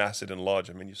offload Massett and Lodge?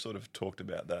 I mean, you sort of talked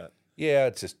about that. Yeah,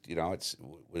 it's just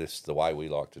it's the way we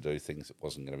like to do things. It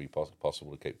wasn't going to be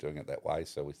possible to keep doing it that way,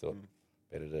 so we thought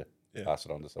better to pass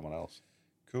it on to someone else.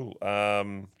 Cool.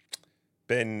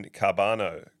 Ben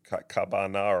Carbanaro.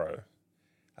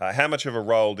 How much of a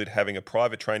role did having a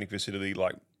private training facility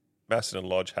like Macedon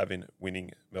Lodge have in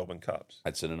winning Melbourne Cups?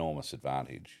 It's an enormous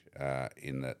advantage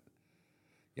in that,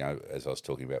 as I was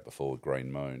talking about before with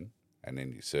Green Moon, and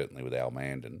then certainly with Al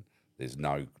Mandan, there's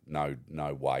no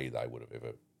way they would have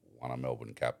ever won a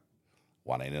Melbourne Cup,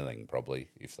 won anything probably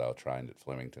if they were trained at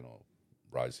Flemington or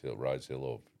Rosehill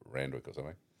or Randwick or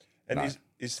something. And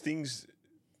is things,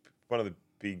 one of the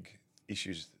big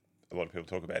issues a lot of people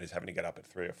talk about is having to get up at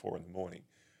 3 or 4 in the morning.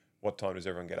 What time did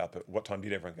everyone get up at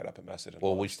Macedon?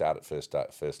 Well, we start at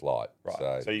first light.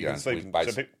 Right. So you can sleep.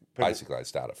 Basically, they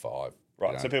start at 5.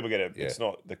 Right. So people get it's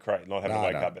not the crate, not having to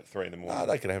wake up at 3 in the morning. No,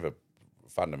 they can have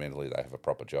fundamentally they have a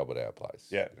proper job at our place.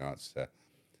 Yeah. It's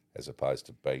as opposed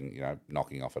to being,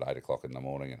 knocking off at 8 o'clock in the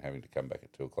morning and having to come back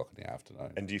at 2 o'clock in the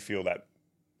afternoon. And do you feel that?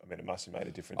 I mean, it must have made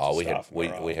a difference. Oh, to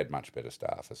we had much better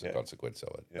staff as a consequence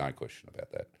of it. Yeah. No question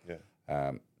about that.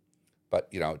 Yeah.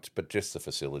 But but just the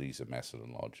facilities at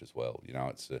Macedon Lodge as well.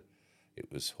 It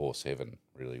was horse heaven,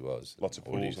 really was. Lots of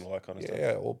pools and all that kind of stuff.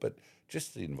 Yeah, but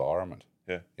just the environment.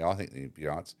 Yeah. I think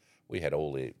we had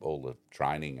all the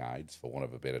training aids, for want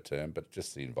of a better term, but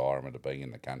just the environment of being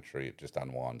in the country, it just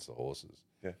unwinds the horses.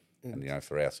 Yeah. And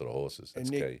for our sort of horses, that's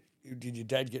Nick, key. Did your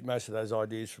dad get most of those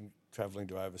ideas from travelling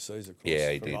to overseas? Of course,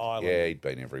 Yeah, he from did. Ireland? Yeah, he'd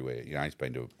been everywhere. He's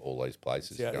been to all these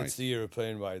places. Yeah, it's the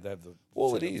European way. They have the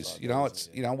Well, it setups is. like that,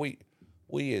 isn't it?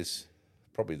 We as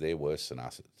probably they're worse than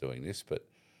us at doing this, but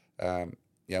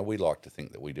we like to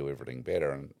think that we do everything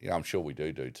better, and I'm sure we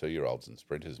do 2-year-olds and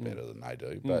sprinters better than they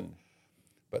do.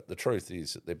 But the truth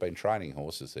is that they've been training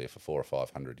horses there for 400 or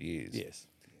 500 years. Yes.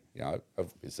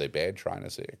 Is there bad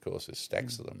trainers there? Of course, there's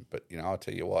stacks of them. But I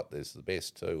tell you what, there's the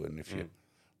best too. And if you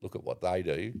look at what they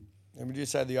do, And would you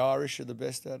say the Irish are the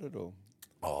best at it, or?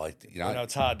 I know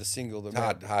it's hard to single them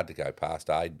out. It's hard to go past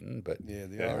Aiden, but Yeah,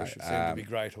 the Irish seem to be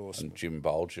great horsemen. and Jim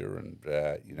Bolger, and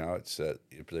it's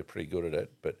they're pretty good at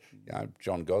it. But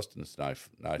John Gosden's no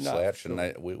slouch, sure.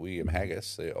 and William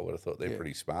Haggis, I would have thought they're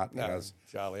pretty smart. No,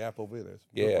 Charlie Appleby, there's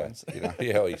good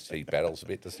Yeah, ones. he battles a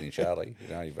bit, doesn't he, Charlie?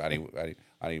 He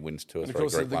only wins 2 or And 3 of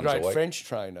course, Greek the ones a great week. French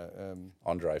trainer,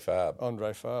 Andre Fabre,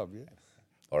 Andre Fabre, yeah.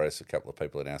 or as a couple of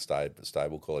people in our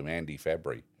stable call him Andy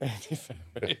Fabry.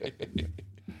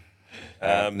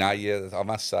 I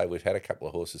must say we've had a couple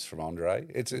of horses from Andre.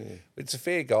 It's a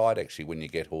fair guide actually when you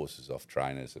get horses off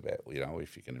trainers about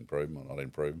if you can improve them or not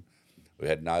improve them. We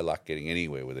had no luck getting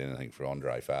anywhere with anything for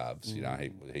Andre Fabre's.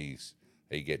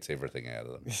 He gets everything out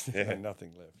of them. Yeah,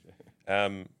 nothing left.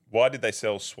 Yeah. Why did they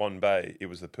sell Swan Bay? It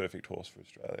was the perfect horse for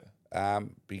Australia.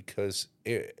 Because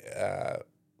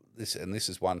this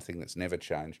is one thing that's never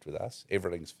changed with us.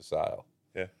 Everything's for sale.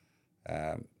 Yeah.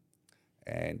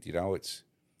 And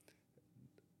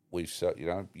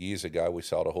years ago we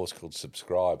sold a horse called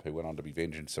Subscribe, who went on to be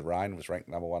Vengeance of Rain, was ranked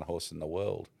number 1 horse in the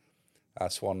world.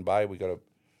 Swan Bay, we got an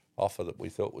offer that we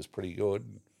thought was pretty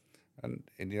good, and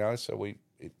so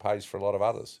it pays for a lot of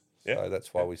others. Yeah. So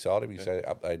that's why we sold him. He's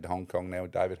up there in Hong Kong now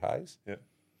with David Hayes. Yeah.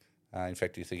 In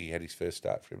fact, you think he had his first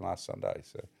start for him last Sunday.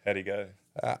 So How'd he go?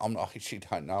 I actually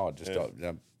don't know. I just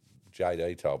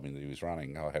JD told me that he was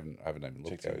running. I haven't even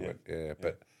looked at it. Yeah,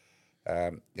 but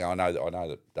I know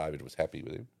that David was happy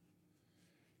with him.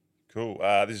 Cool.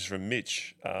 This is from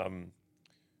Mitch.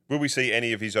 Will we see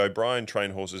any of his O'Brien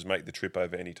trained horses make the trip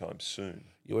over anytime soon?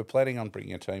 Yeah, we're planning on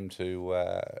bringing a team to,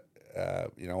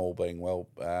 all being well,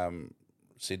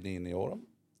 Sydney in the autumn.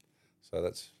 So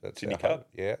that's Sydney our Cup? hope.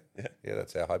 Yeah,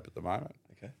 that's our hope at the moment.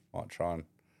 Okay. Might try and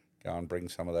go and bring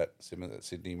some of that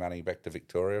Sydney money back to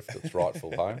Victoria for its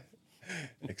rightful home.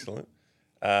 Excellent.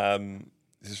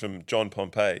 This is from John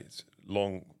Pompey. It's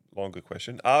longer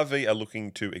question. RV are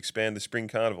looking to expand the Spring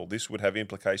Carnival. This would have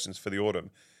implications for the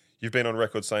autumn. You've been on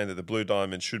record saying that the Blue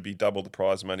Diamond should be double the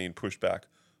prize money and pushed back.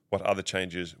 What other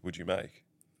changes would you make?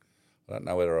 I don't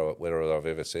know whether I've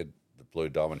ever said the Blue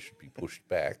Diamond should be pushed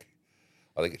back.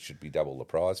 I think it should be double the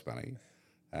prize money.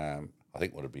 I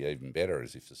think what would be even better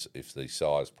is if the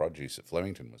size produce at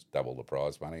Flemington was double the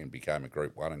prize money and became a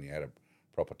Group 1 and you had a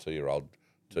proper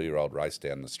two-year-old race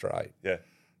down the straight. Yeah.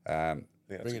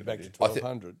 Bring it back to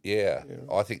 1,200.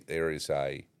 I think there is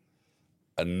a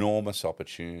enormous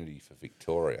opportunity for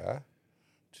Victoria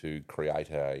to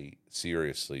create a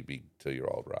seriously big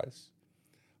 2-year-old race.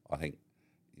 I think,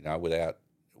 without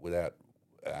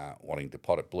wanting to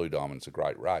pot it, Blue Diamond's a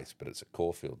great race, but it's at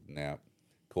Caulfield. Now,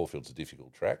 Caulfield's a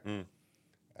difficult track,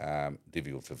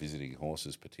 difficult for visiting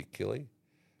horses particularly.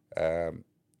 So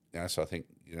I think,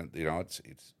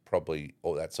 it's probably,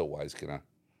 that's always going to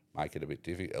make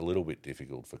it a little bit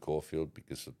difficult for Caulfield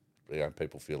because,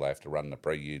 people feel they have to run the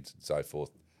preludes and so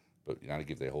forth, but, to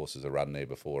give their horses a run there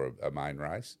before a main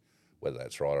race. Whether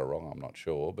that's right or wrong, I'm not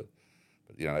sure, but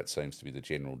that seems to be the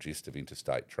general gist of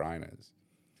interstate trainers.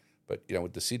 But,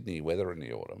 with the Sydney weather in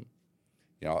the autumn,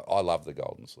 I love the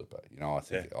Golden Slipper.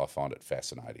 I find it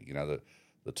fascinating.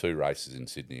 The two races in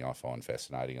Sydney I find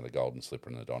fascinating are the Golden Slipper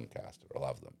and the Doncaster. I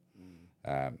love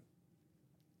them.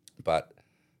 But,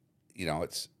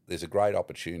 there's a great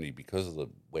opportunity because of the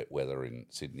wet weather in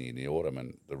Sydney in the autumn,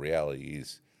 and the reality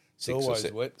is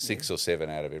six or seven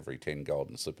out of every 10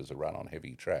 Golden Slippers are run on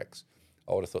heavy tracks.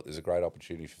 I would have thought there's a great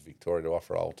opportunity for Victoria to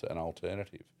offer an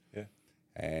alternative. Yeah.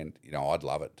 And, I'd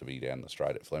love it to be down the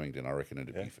straight at Flemington. I reckon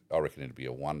it'd be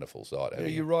a wonderful sight.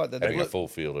 You're right. Having a full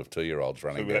field of 2-year-olds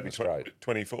running down the straight.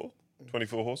 24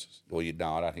 horses? Well, I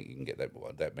don't think you can get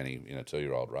that many in a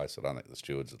 2-year-old race. I don't think the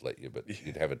stewards would let you, but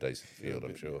you'd have a decent field,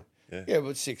 I'm sure. Yeah,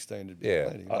 but 16 would be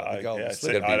plenty.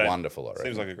 It'd be wonderful, I reckon.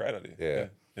 Seems like a great idea.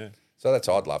 Yeah. So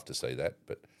I'd love to see that.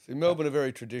 But Melbourne are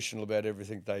very traditional about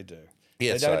everything they do.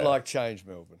 Yeah, they don't like change,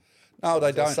 Melbourne. No,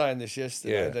 they don't. I was saying this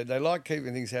yesterday. Yeah. They like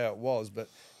keeping things how it was, but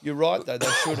you're right, though. They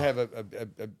should have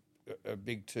a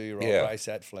big 2-year-old race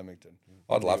at Flemington.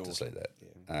 I'd love to see that.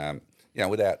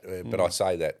 But I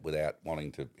say that without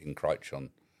wanting to encroach on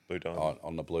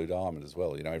the Blue Diamond as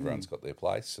well. Everyone's got their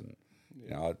place, and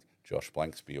Josh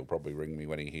Blanksby will probably ring me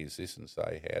when he hears this and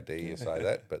say, "How dare you say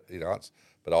that?" But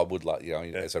but I would like,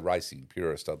 as a racing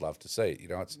purist, I'd love to see it.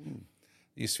 There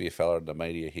used to be a fella in the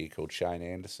media here called Shane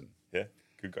Anderson. Yeah,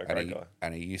 good guy, great guy.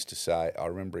 And he used to say, I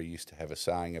remember he used to have a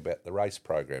saying about the race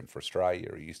program for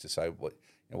Australia. He used to say,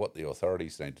 what the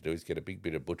authorities need to do is get a big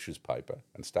bit of butcher's paper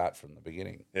and start from the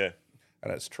beginning. Yeah,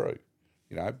 and it's true,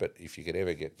 But if you could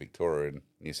ever get Victoria and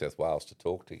New South Wales to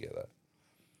talk together,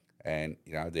 and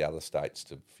the other states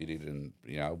to fit in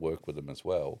and work with them as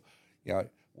well,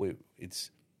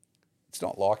 it's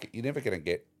not like it. You're never going to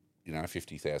get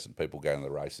 50,000 people going to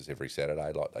the races every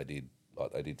Saturday like they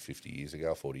did 50 years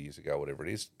ago, 40 years ago, whatever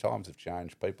it is. Times have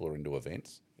changed. People are into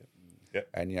events,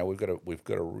 and we've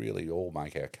got to really all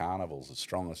make our carnivals as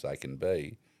strong as they can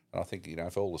be. And I think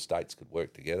if all the states could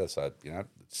work together, so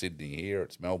it's Sydney here,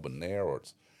 it's Melbourne there, or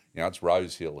it's it's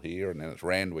Rose Hill here, and then it's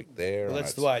Randwick there. Well,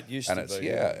 that's the way it used to be.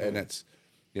 And it's,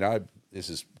 this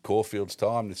is Caulfield's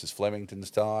time, this is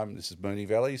Flemington's time, this is Moonee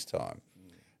Valley's time.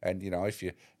 And, if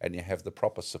you have the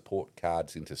proper support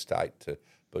cards interstate to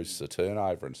boost the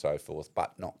turnover and so forth,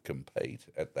 but not compete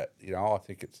at that, I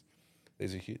think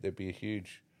there'd be a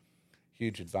huge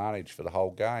advantage for the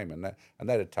whole game, and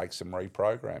that'd take some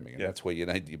reprogramming, and that's where you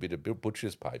need your bit of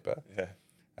butcher's paper. Yeah.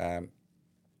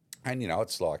 And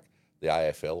it's like the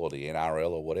AFL or the NRL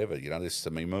or whatever, there's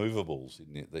some immovables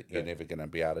that you're never going to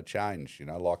be able to change,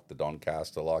 like the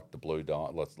Doncaster, like the Blue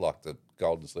Diamond, like the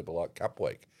Golden Slipper, like Cup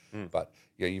Week. But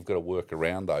you've got to work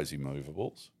around those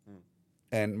immovables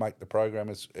and make the program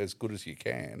as good as you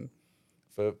can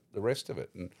for the rest of it.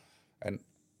 And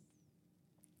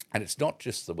it's not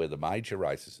just where the major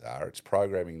races are; it's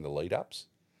programming the lead ups,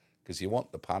 because you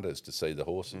want the punters to see the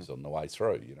horses on the way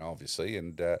through, obviously,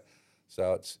 and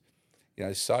so it's.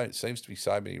 So it seems to be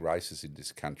so many races in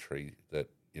this country that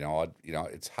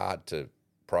it's hard to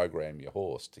program your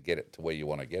horse to get it to where you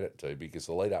want to get it to, because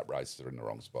the lead-up races are in the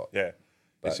wrong spot. Yeah,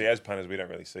 but see, as punters, we don't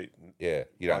really see it. Yeah,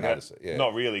 you don't notice it. Yeah,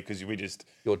 not really, because we just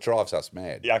it drives us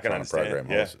mad. Yeah, I can understand. To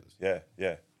program horses. Yeah,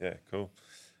 cool.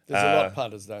 There's a lot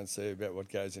punters don't see about what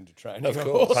goes into training. Of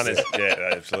course, punters,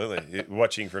 absolutely. You're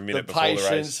watching for a minute before the race,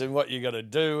 patience and what you got to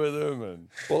do with them, and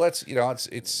that's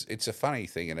it's a funny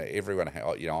thing, and everyone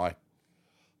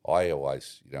I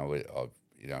always,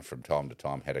 from time to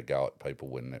time had a go at people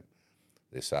when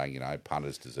they're saying,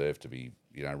 punters deserve to be,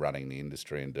 running the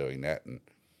industry and doing that. And,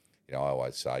 I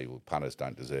always say, well, punters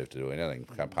don't deserve to do anything.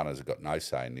 Punters have got no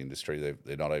say in the industry.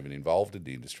 They're not even involved in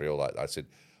the industry. Although I said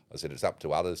it's up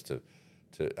to others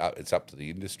it's up to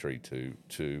the industry to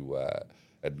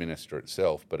administer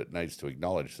itself, but it needs to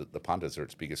acknowledge that the punters are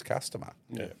its biggest customer.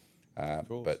 Yeah.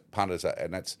 But punters are,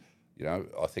 and that's,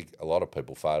 I think a lot of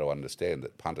people fail to understand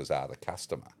that punters are the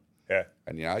customer. Yeah.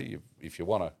 And if you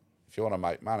want to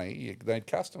make money, you need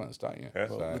customers, don't you? Yeah.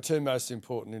 Well, the two most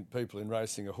important people in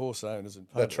racing are horse owners and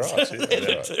punters. That's right. They're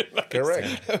the two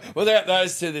Correct. Without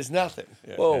those two, there's nothing.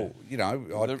 Yeah. Well, you know,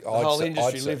 The whole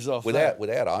industry lives off without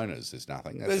that. owners. There's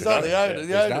nothing. That's There's the not thing. the owner.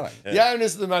 There's nothing. The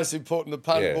owners are the most important. The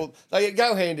punt, Yeah. well, they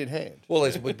go hand in hand. Well,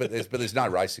 there's no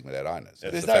racing without owners.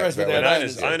 That's There's the no fact racing about without it.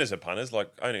 owners. Owners are punters, like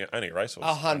owning a racehorse.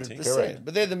 100%.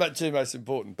 But they're the two most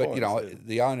important But points. you know,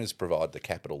 the owners provide the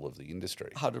capital of the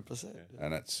industry, 100%.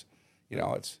 and it's, you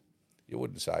know, it's. You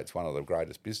wouldn't say it's one of the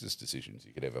greatest business decisions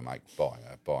you could ever make buying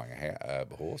a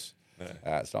horse. No.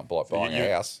 It's not like buying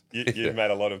a house. You've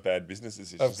made a lot of bad business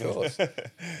decisions. Of course.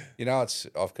 You know,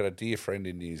 I've got a dear friend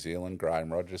in New Zealand, Graham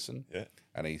Rogerson,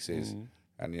 and he says,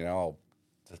 and you know,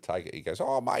 I'll take it. He goes,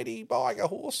 "Oh, matey, buying a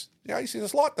horse." You know, he says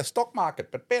it's like the stock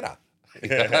market, but better. You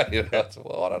know,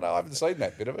 well, I don't know. I haven't seen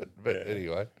that bit of it, but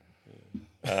anyway.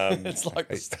 It's like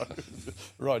the stuff.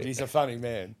 Right, he's a funny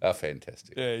man. Oh,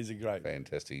 fantastic. Yeah, he's a great man.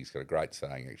 Fantastic. He's got a great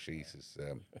saying, actually. He says,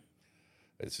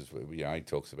 this is, you know, he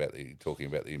talks about talking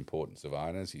about the importance of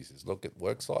owners. He says, look, it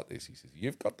works like this. He says,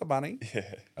 you've got the money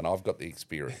and I've got the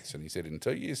experience. And he said, in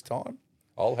 2 years' time,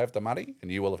 I'll have the money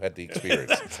and you will have had the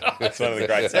experience. That's one of the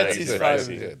great sayings his in favourite.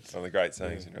 racing. Yeah. It's one of the great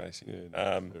sayings in racing.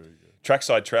 Yeah, very good.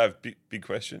 Trackside Trav, big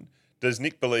question. Does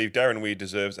Nick believe Darren Weir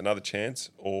deserves another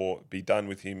chance or be done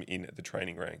with him in the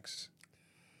training ranks?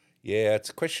 Yeah,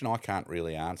 it's a question I can't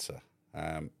really answer.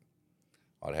 I'd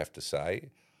have to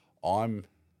say, I'm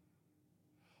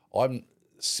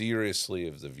seriously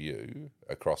of the view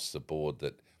across the board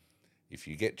that if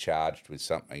you get charged with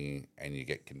something and you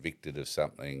get convicted of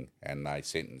something and they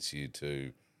sentence you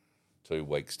to 2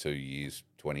 weeks, 2 years,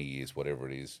 20 years, whatever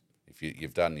it is, if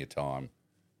you've done your time,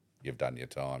 you've done your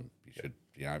time. You should,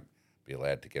 you know, be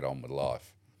allowed to get on with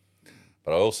life.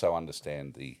 But I also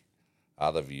understand the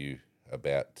other view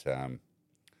about, you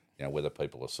know, whether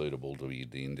people are suitable to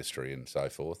the industry and so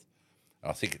forth.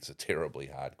 And I think it's a terribly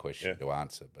hard question to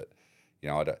answer. But, you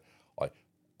know,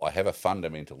 I have a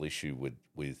fundamental issue with,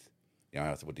 you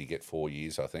know, did he get 4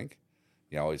 years, I think?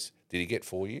 You know, did he get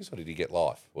 4 years or did he get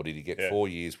life? Or did he get 4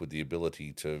 years with the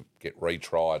ability to get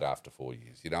retried after 4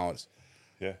 years? You know, it's...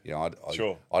 Yeah, you know,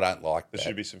 sure. I don't like that. There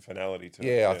should be some finality to it.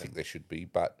 Yeah, I think there should be,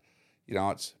 but you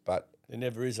know, There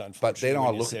never is, unfortunately.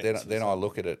 But then I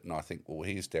look at it and I think, well,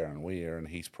 here's Darren Weir, and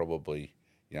he's probably,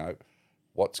 you know,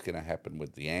 what's going to happen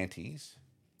with the antis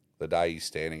the day he's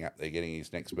standing up there getting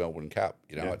his next Melbourne Cup?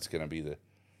 You know, it's going to be the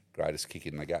greatest kick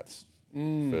in the guts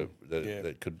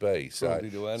that could be. So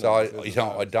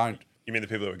I don't. You mean the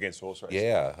people who are against horse racing?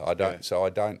 Yeah, I don't. Yeah. So I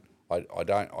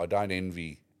don't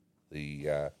envy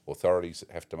the authorities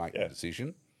that have to make the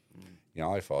decision. You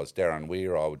know, if I was Darren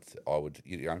Weir, I would,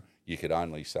 you know, you could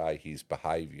only say his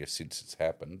behaviour since it's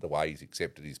happened, the way he's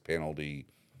accepted his penalty,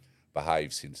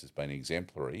 behaved since it's been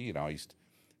exemplary. You know,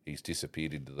 he's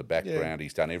disappeared into the background.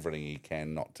 He's done everything he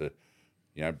can not to,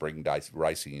 you know, bring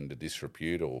racing into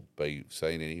disrepute or be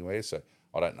seen anywhere. So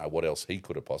I don't know what else he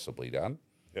could have possibly done.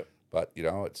 Yep. But you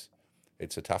know,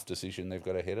 it's a tough decision they've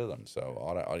got ahead of them. So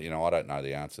I don't know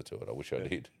the answer to it. I wish I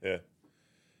did. Yeah.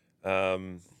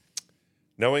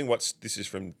 This is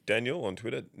from Daniel on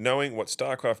Twitter. Knowing what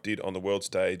StarCraft did on the world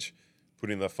stage,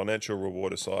 putting the financial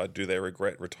reward aside, do they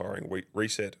regret retiring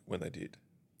Reset when they did?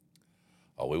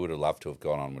 Oh, we would have loved to have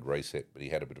gone on with Reset, but he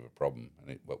had a bit of a problem, and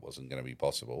it wasn't going to be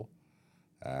possible.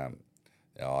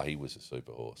 He was a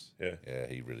super horse. Yeah,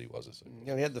 he really was a super horse.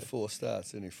 Yeah, he had the 4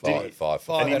 starts, didn't he? Five.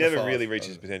 And he never 5. really reached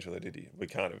his potential, did he? We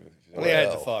can't have. Well, he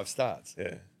had the 5 starts.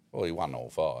 Yeah. Well, he won all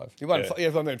 5. He won. I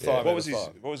mean, 5. What was his?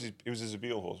 It was a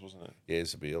Zabeel horse, wasn't it? Yeah,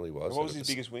 Zabeel, he was. What was his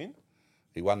biggest win?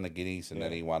 He won the Guineas, and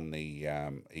then he won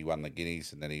the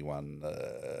Guineas, and then he won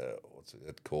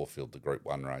at Caulfield, the Group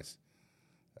 1 race.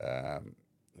 The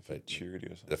Futurity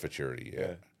or something. The Futurity,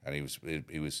 yeah. And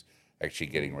he was actually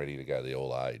getting ready to go the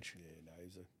All Age. Yeah, no,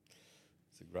 he's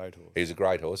a great horse. He's a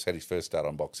great horse. Had his first start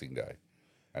on Boxing Day,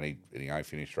 and he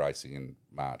finished racing in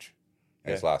March.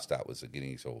 And his last start was the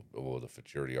Guineas or the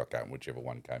Futurity. I can't, whichever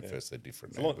one came first. They're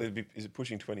different. Is it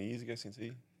pushing 20 years ago since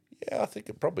he? Yeah, I think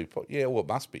it probably. Yeah, well, it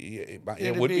must be.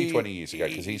 It would be 20 years ago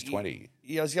because he's 20.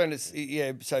 Yeah, I was going to.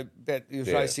 Yeah, so he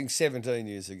was racing 17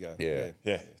 years ago.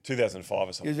 Yeah. 2005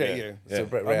 or something. Yeah. So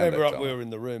I remember we were in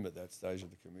the room at that stage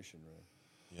of the commission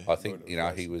room. I think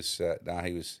he was.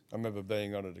 He was. I remember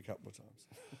being on it a couple of times.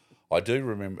 I do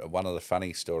remember one of the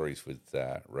funny stories with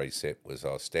Reset was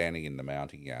I was standing in the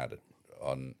mounting yard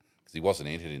because he wasn't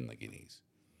entered in the Guineas,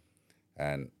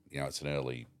 and it's an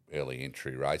early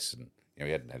entry race, and he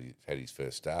hadn't had his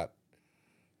first start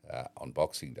on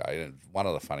Boxing Day. And one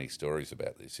of the funny stories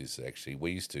about this is actually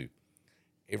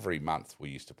every month we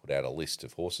used to put out a list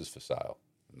of horses for sale.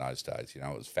 In those days, it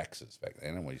was faxes back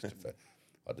then, and we used to.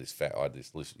 I had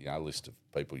this list, list of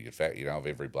people of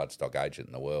every bloodstock agent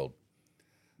in the world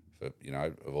for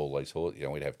of all these horses.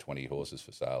 We'd have 20 horses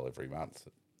for sale every month.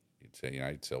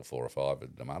 You'd sell 4 or 5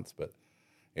 in a month, but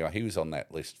he was on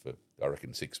that list for I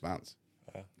reckon 6 months.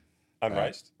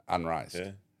 Unraced. Unraced.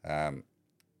 Yeah.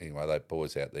 Anyway, those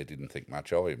boys out there didn't think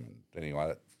much of him. And anyway,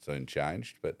 that soon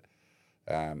changed. But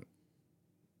I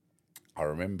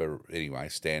remember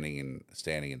standing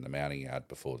in the mounting yard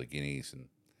before the guineas, and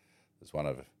there's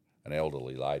an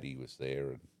elderly lady was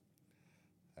there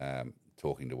and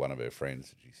talking to one of her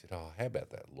friends, and she said, "Oh, how about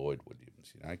that Lloyd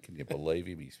Williams? Can you believe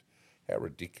him? How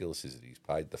ridiculous is it? He's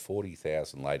paid the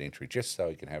 40,000 late entry just so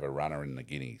he can have a runner in the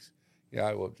guineas.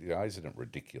 Isn't it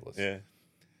ridiculous?" Yeah.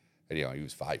 And, he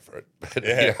was favourite, but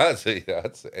it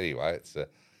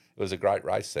was a great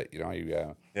race that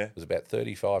it was about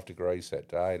 35 degrees that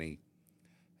day, and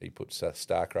he put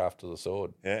Starcraft to the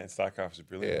sword. Yeah, and Starcraft was a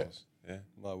brilliant horse. Yeah,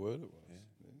 my word, it was.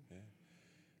 Yeah.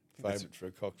 Favourite for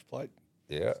a Cox Plate.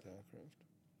 Yeah, Starcraft.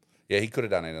 Yeah, he could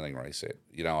have done anything reset.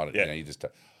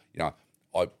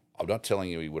 I'm not telling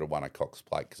you he would have won a Cox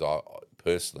Plate because I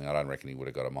personally don't reckon he would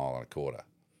have got 1.25 miles,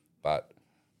 but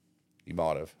he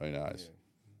might have. Who knows? Yeah.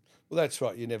 Well, that's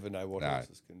right. You never know what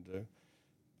horses can do.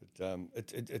 But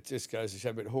it just goes to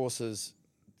show. But horses,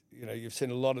 you've seen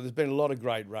there's been a lot of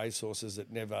great racehorses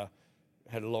that never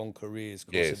had long careers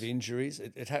because of injuries.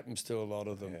 It happens to a lot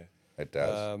of them. Yeah, it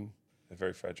does. They're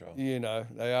very fragile.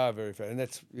 They are very fragile. And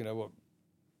that's, what,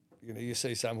 you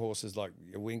see some horses like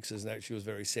Winx's, and she was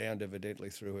very sound evidently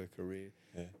through her career.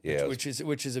 Yeah. Which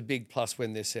is a big plus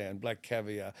when they're sound. Black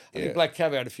Caviar. I think Black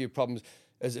Caviar had a few problems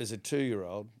as a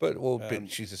 2-year-old. But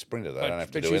she's a sprinter. They don't have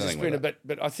to do anything with it.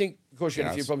 But I think, of course, she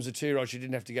had a few problems as a 2-year-old. She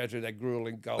didn't have to go through that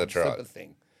grueling gold slipper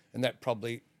thing. And that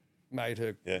probably made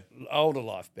her older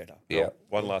life better. Yeah.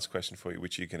 One last question for you,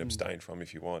 which you can abstain from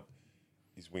if you want.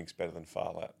 Is Winx better than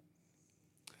Farlap?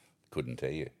 Couldn't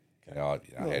tell you. How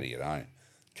do you know?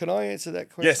 Can I answer that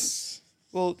question? Yes.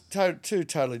 Well, two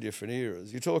totally different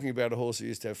eras. You're talking about a horse who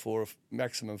used to have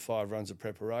maximum 5 runs of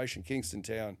preparation. Kingston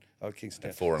Town. 4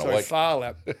 in a week.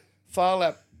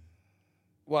 Farlap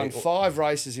won 5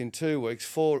 races in 2 weeks,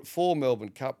 4 Melbourne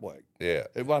Cup week. Yeah.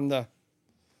 It won the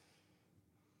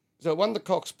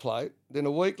Cox Plate. Then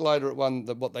a week later, it won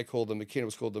what they call the McKinnon. It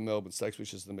was called the Melbourne Stakes,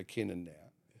 which is the McKinnon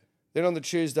now. Then on the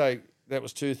Tuesday, that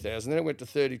was 2,000. Then it went to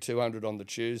 3,200 on the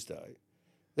Tuesday.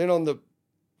 Then on the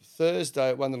Thursday,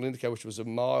 it won the Lindico, which was a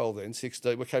mile then,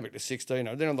 16. We came back to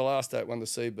 1,600. Then on the last day, it won the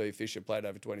CB Fisher Plate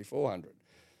over 2,400.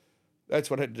 That's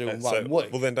what it had to do in 1 week.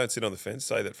 Well, then don't sit on the fence,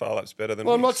 say that Farlap's better than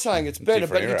Well, Winx. I'm not saying it's better,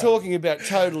 but you're talking about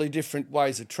totally different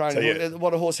ways of training,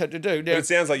 what a horse had to do. Now, but it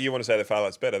sounds like you want to say that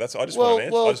Farlap's better. I just want an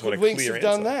answer. I just want a clear answer. Winx have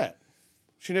done that.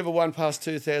 She never won past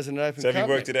 2,000 in open. So have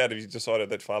you worked it out? Have you decided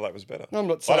that Farlap was better? No, I'm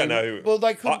not saying. I don't know who. Well,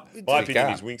 they could. My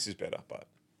opinion is Winx is better, but.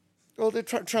 Well, they're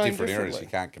trained different differently. areas. You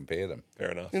can't compare them.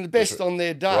 Fair enough. And the best on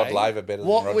their day. Rod Laver better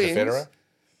than Roger Federer.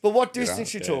 But what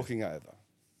distance you talking over?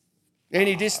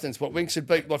 Any distance. What Winx would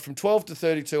beat, from 12 to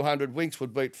 3,200, Winx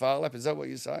would beat Farlap. Is that what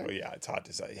you're saying? Well, yeah, it's hard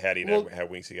to say. How do you know how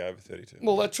Winx would go over 32?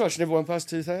 Well, that's right. She never won past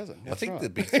 2,000. I think the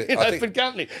big thing. Open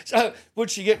company. So would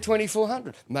she get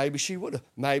 2,400? Maybe she would have.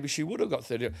 Maybe she would have got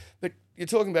 30. But you're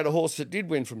talking about a horse that did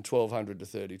win from 1,200 to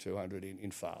 3,200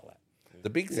 in Farlap. The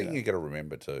big thing you got to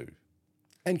remember too.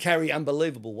 And carry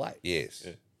unbelievable weight. Yes.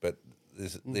 Yeah. But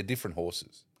they're different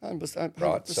horses. 100%.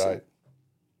 Right. So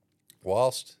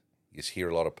whilst you hear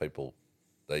a lot of people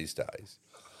these days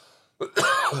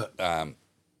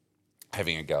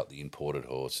having a go at the imported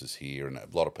horses here, and a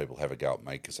lot of people have a go at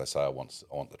me because they say I want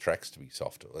the tracks to be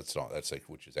softer.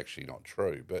 Which is actually not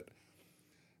true. But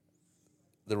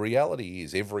the reality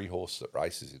is, every horse that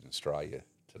races in Australia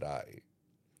today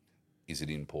is an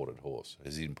imported horse,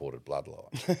 has imported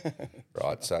bloodline,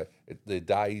 right? So the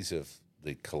days of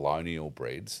the colonial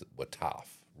breds that were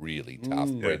tough, really tough,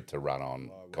 bred to run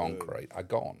on concrete, are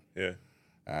gone. Yeah.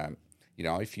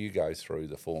 If you go through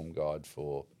the form guide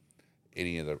for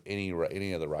any of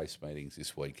the race meetings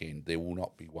this weekend, there will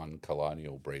not be one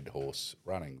colonial bred horse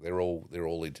running. They're all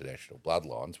international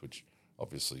bloodlines, which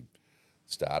obviously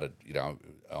started,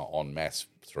 en masse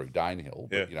through Danehill.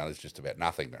 But, there's just about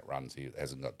nothing that runs here that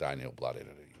hasn't got Danehill blood in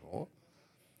it anymore.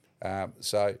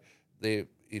 So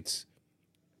it's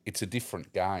a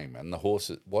different game. And the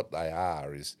horses, what they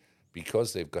are is,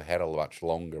 because they've had a much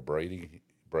longer breeding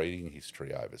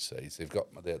history overseas,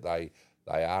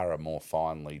 they are a more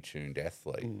finely tuned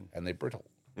athlete, and they're brittle,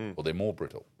 or they're more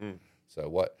brittle.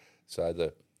 So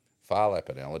the Farlap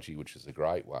analogy, which is a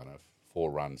great one, of 4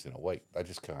 runs in a week, they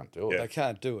just can't do it. They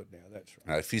can't do it now. That's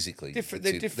right. No, physically, they're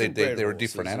different. They're a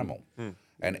different animal,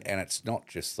 and it's not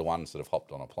just the ones that have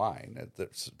hopped on a plane.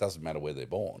 It doesn't matter where they're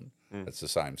born. It's the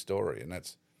same story, and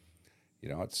that's,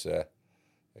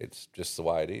 it's just the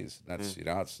way it is. And that's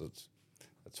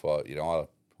that's why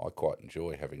I quite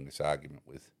enjoy having this argument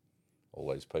with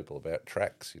all these people about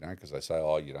tracks, because they say,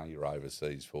 your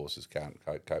overseas horses can't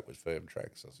cope with firm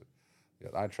tracks. I said, you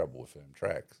got no trouble with firm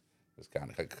tracks, just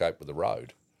can't cope with the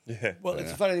road. Yeah. Well,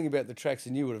 it's a funny thing about the tracks,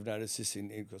 and you would have noticed this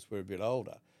because we're a bit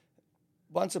older.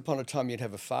 Once upon a time, you'd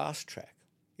have a fast track.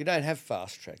 You don't have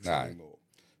fast tracks anymore.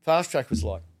 Fast track was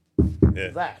like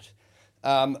that.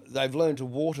 They've learned to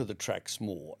water the tracks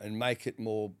more and make it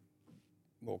more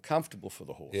comfortable for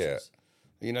the horses.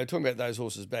 Yeah. Talking about those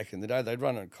horses back in the day, they'd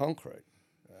run on concrete.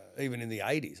 Even in the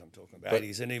 80s, I'm talking about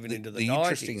 80s, and even into the 90s. The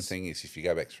interesting thing is, if you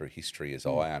go back through history, as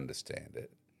I understand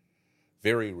it,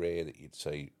 very rare that you'd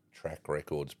see track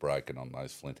records broken on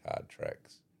those flint hard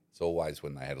tracks. It's always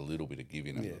when they had a little bit of give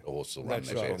in and the horse will run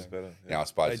their best. I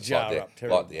suppose it's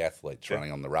like the athletes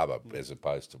running on the rubber as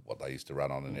opposed to what they used to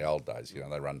run on in the old days.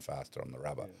 They run faster on the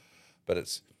rubber. Yeah.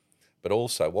 But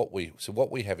also what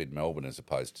we have in Melbourne as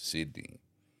opposed to Sydney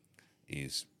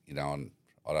is,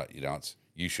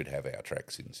 you should have our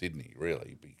tracks in Sydney,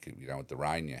 really, because, with the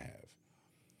rain you have.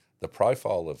 The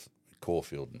profile of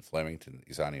Caulfield and Flemington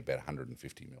is only about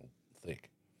 150 mil thick.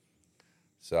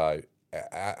 So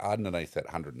underneath that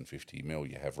 150 mil,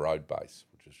 you have road base,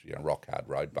 which is rock hard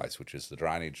road base, which is the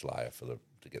drainage layer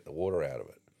to get the water out of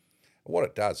it. And what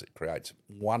it does, it creates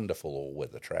wonderful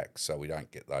all-weather tracks, so we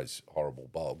don't get those horrible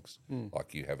bogs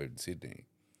like you have in Sydney.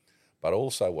 But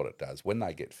also what it does, when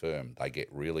they get firm, they get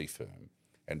really firm.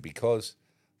 And because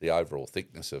the overall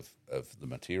thickness of the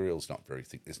material's not very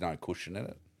thick, there's no cushion in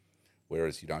it.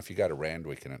 Whereas, if you go to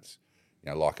Randwick and it's,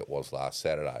 like it was last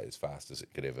Saturday, as fast as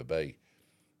it could ever be,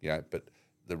 but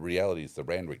the reality is the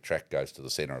Randwick track goes to the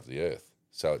centre of the earth.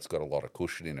 So it's got a lot of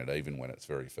cushion in it, even when it's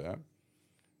very firm.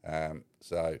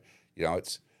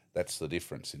 That's the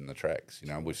difference in the tracks.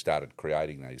 We've started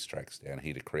creating these tracks down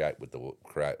here to cope with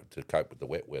the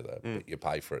wet weather, but you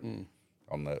pay for it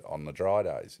on the dry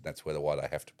days. And that's why they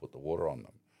have to put the water on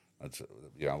them. It's,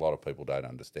 a lot of people don't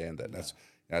understand that. No.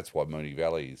 That's why Moonee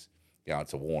Valley is,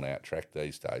 it's a worn-out track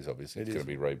these days. Obviously, it's going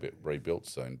to be rebuilt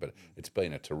soon, but it's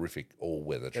been a terrific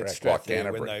all-weather track, like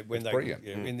Canterbury. Brilliant.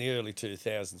 In the early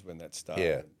 2000s when that started.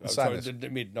 Yeah. The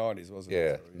mid-90s, wasn't it?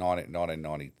 Yeah,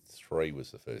 1993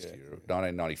 was the first year.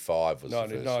 1995 was the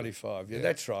first year. 1995,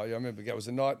 that's right. I remember it was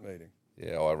a night meeting.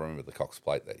 Yeah, I remember the Cox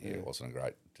Plate that year. It wasn't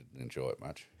great. Didn't enjoy it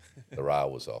much. The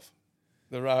rail was off.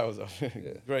 The rail was off.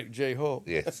 Great G Hall.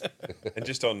 Yes. And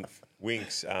just on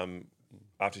Winks,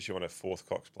 after she won her fourth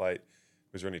Cox Plate,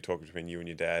 was there any talk between you and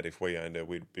your dad? If we owned her,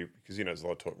 we'd be, because there's a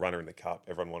lot of talk, runner in the Cup.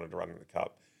 Everyone wanted to run in the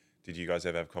Cup. Did you guys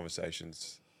ever have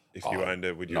conversations? If you owned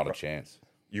her, would you? Not a chance.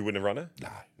 You wouldn't have run her?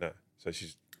 No. So you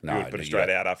would put her straight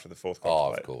out after the fourth Cox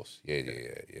Plate. Of course. Yeah.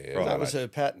 Right. That was her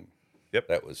pattern. Yep.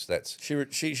 That's.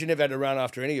 She never had to run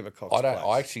after any of her Cox Plates.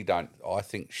 I actually don't. I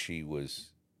think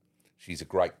she's a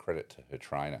great credit to her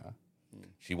trainer.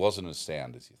 She wasn't as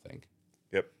sound as you think.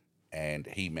 Yep. And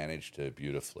he managed her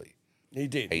beautifully. He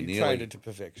did. He trained her to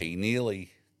perfection. He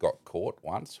nearly got caught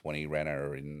once when he ran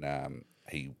her in.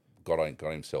 He got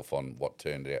himself on what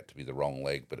turned out to be the wrong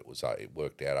leg, but it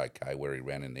worked out okay. Where he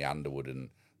ran in the Underwood and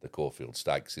the Caulfield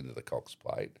Stakes into the Cox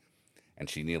Plate, and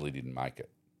she nearly didn't make it.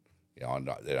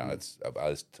 It's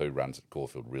those two runs at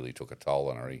Caulfield really took a toll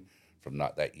on her. From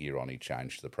that year on, he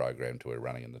changed the program to her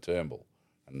running in the Turnbull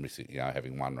and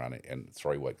having one run and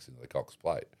 3 weeks into the Cox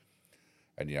Plate.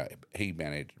 And, he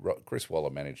managed, Chris Waller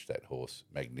managed that horse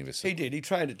magnificently. He did. He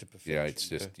trained it to perfection. It's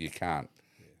just, you can't.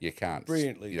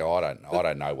 Brilliantly. I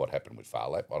don't know what happened with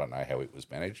Farlap. I don't know how it was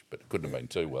managed, but it couldn't have been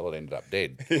too well. It ended up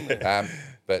dead.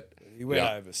 But he went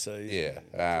overseas. Yeah.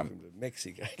 To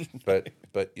Mexico. but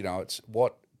it's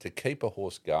to keep a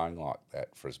horse going like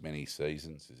that for as many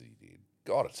seasons as he did.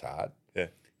 God, it's hard.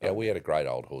 Yeah. We had a great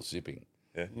old horse, Zipping.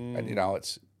 Yeah. And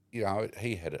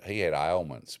he had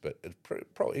ailments, but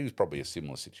he was probably a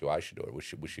similar situation to her.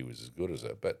 Wish he was as good as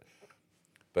her, but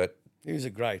he was a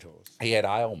great horse. He had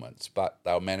ailments, but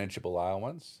they were manageable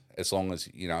ailments as long as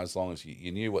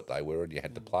you knew what they were and you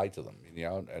had to play to them,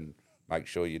 and make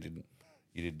sure you didn't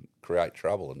create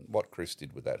trouble. And what Chris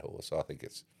did with that horse, I think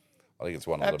it's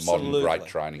one of the modern great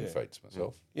training feats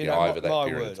myself. Over that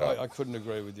period of time. I couldn't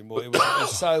agree with you more. It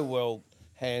was so well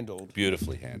handled,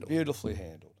 beautifully handled. Yeah.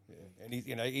 And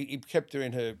he kept her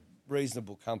in her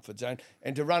reasonable comfort zone,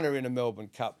 and to run her in a Melbourne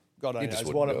Cup, God only knows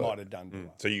what it might have done to her.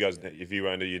 So you guys, if you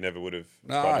owned her, you never would have.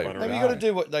 No, you've got to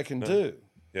do what they can do.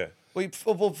 Yeah.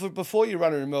 Well, before you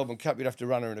run her in a Melbourne Cup, you'd have to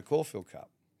run her in a Caulfield Cup.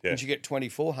 Yeah. And you get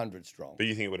 2,400 strong. But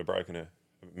you think it would have broken her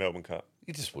Melbourne Cup?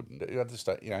 You just wouldn't. I just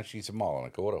don't, she's a mile and a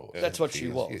quarter horse. That's what she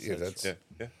is. was. Yeah, that's Yeah.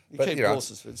 You But, keep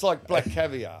horses. It's like black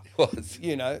caviar.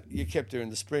 You kept her in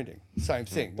the sprinting. Same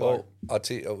thing. Well, I'll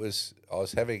tell you, I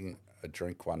was having a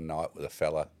drink one night with a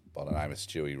fella by the name of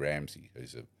Stewie Ramsey,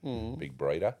 who's a big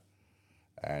breeder,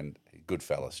 and good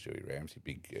fella, Stewie Ramsey.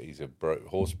 He's a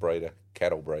horse breeder,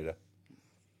 cattle breeder,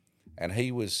 and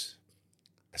he was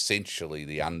essentially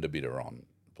the underbidder on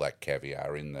black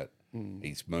caviar in that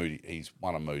he's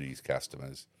one of Moody's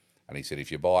customers, and he said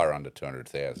if you buy her under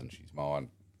 200,000, she's mine.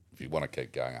 If you want to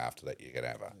keep going after that, you can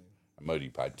have her. And Moody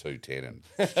paid 210, and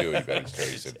Stewie being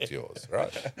Stewie said it's yours,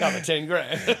 right? Another 10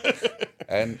 grand.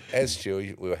 And as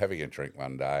Stewie, we were having a drink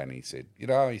one day, and he said,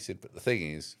 but the thing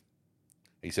is,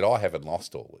 he said, I haven't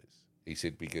lost all this. He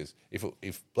said, because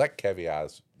if Black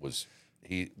Caviar's was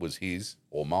his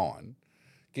or mine,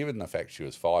 given the fact she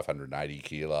was 580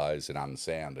 kilos and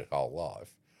unsound her whole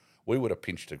life, we would have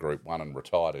pinched a Group 1 and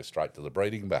retired her straight to the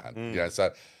breeding barn. So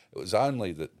it was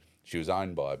only that she was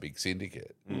owned by a big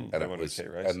syndicate, and it was,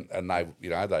 and they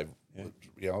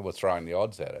were throwing the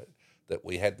odds at it that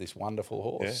we had this wonderful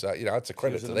horse. Yeah. So it's a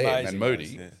credit to them and Moody.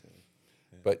 Yeah.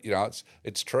 But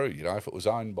it's true. If it was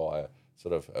owned by a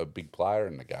sort of a big player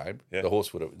in the game, the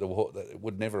horse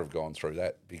would never have gone through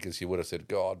that, because you would have said,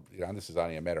 God, this is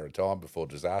only a matter of time before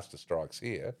disaster strikes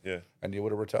here, and you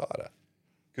would have retired her.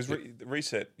 Because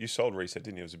Reset, you sold Reset,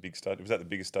 didn't you? It was a big stud. Was that the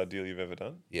biggest stud deal you've ever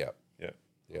done? Yeah. Yeah.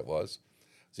 Yeah, it was.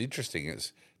 It's interesting.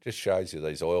 It just shows you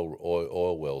these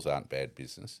oil wells aren't bad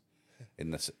business.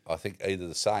 I think either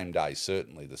the same day,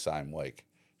 certainly the same week,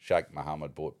 Sheikh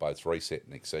Mohammed bought both Reset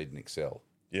and Exceed and Excel.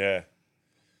 Yeah.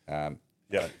 That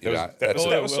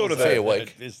was sort of the fair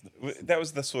week. That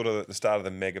was the sort of the start of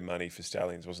the mega money for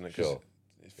stallions, wasn't it? 'Cause Sure.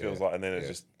 It feels like, and then it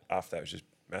just after that it was just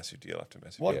massive deal after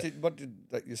massive. What did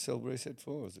that you sell Reset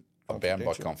for? Was it I'm bound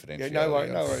by confidentiality. Yeah,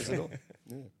 no worries at all.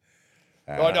 Yeah.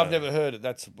 I've never heard it.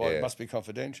 That's why it must be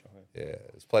confidential. Yeah,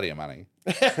 there's plenty of money.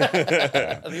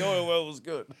 The oil well was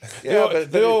good. Yeah,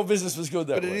 the oil business was good.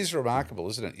 But it is remarkable,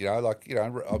 isn't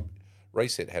it?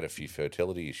 Reset had a few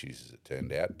fertility issues, as it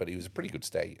turned out, but he was a pretty good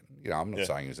stallion. I'm not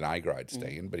saying he was an A-grade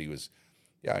stallion, but he was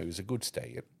a good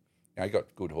stallion. He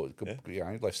got good horse. He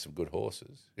left some good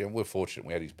horses. We're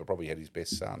fortunate. Probably had his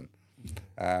best son.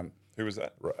 Who was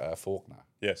that? Faulkner.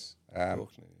 Yes.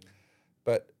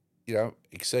 But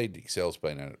Exceed Excel's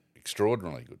been an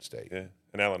extraordinarily good stallion. Yeah,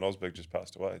 and Alan Osberg just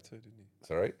passed away too, didn't he?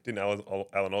 Sorry, didn't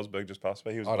Alan Osberg just pass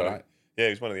away? He was. I don't know. Yeah, he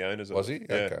was one of the owners. Was of he?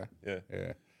 it. Okay.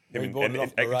 Yeah. He bought it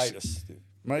off Moratus.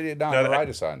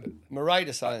 Moratus owned it.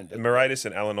 Moratus owned it. Moratus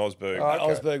and Alan Osberg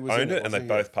Osberg was owned it, and they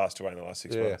both passed away in the last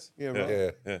 6 months. Yeah,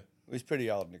 right. Yeah. He's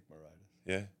pretty old, Nick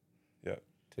Moratus. Yeah.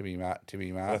 Timmy Martin.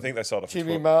 I think they sold it for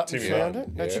Timmy Martin Timmy found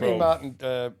Martin. it. No, Timmy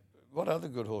Martin. What other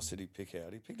good horse did he pick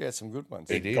out? He picked out some good ones.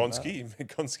 He did. Gonski, of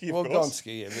well, course.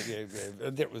 Gonski, yeah.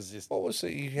 That was just. What was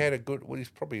it? He had a good. Well, he's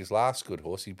probably his last good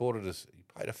horse. He bought it he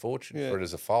paid a fortune for it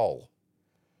as a foal.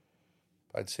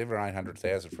 Paid 700,000 or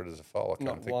 800,000 for it as a foal. I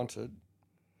can't think. Wanted.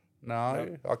 No,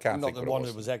 I can't think. Not the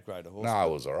Wanted was that great a horse. No,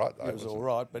 it was all right. It was all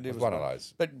right, but it was one of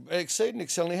those. But Exceed and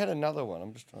Excel, he had another one.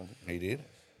 I'm just trying to. He did.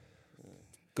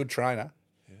 Good trainer.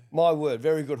 My word,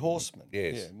 very good horseman.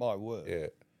 Yes. Yeah, my word. Yeah.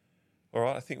 All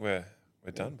right, I think we're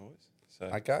done, boys. So,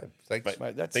 okay, thanks,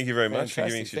 mate. Thank you very much for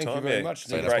giving us your time. Thank you very much.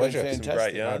 Some It's great, been some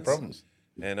great yarns. No problems.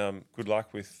 And good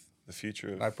luck with the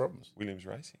future of No problems. Williams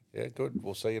Racing. Yeah, good.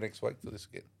 We'll see you next week for this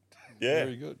again. Yeah.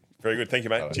 Very good. Very good. Thank you,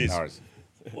 mate. Cheers. No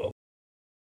worries.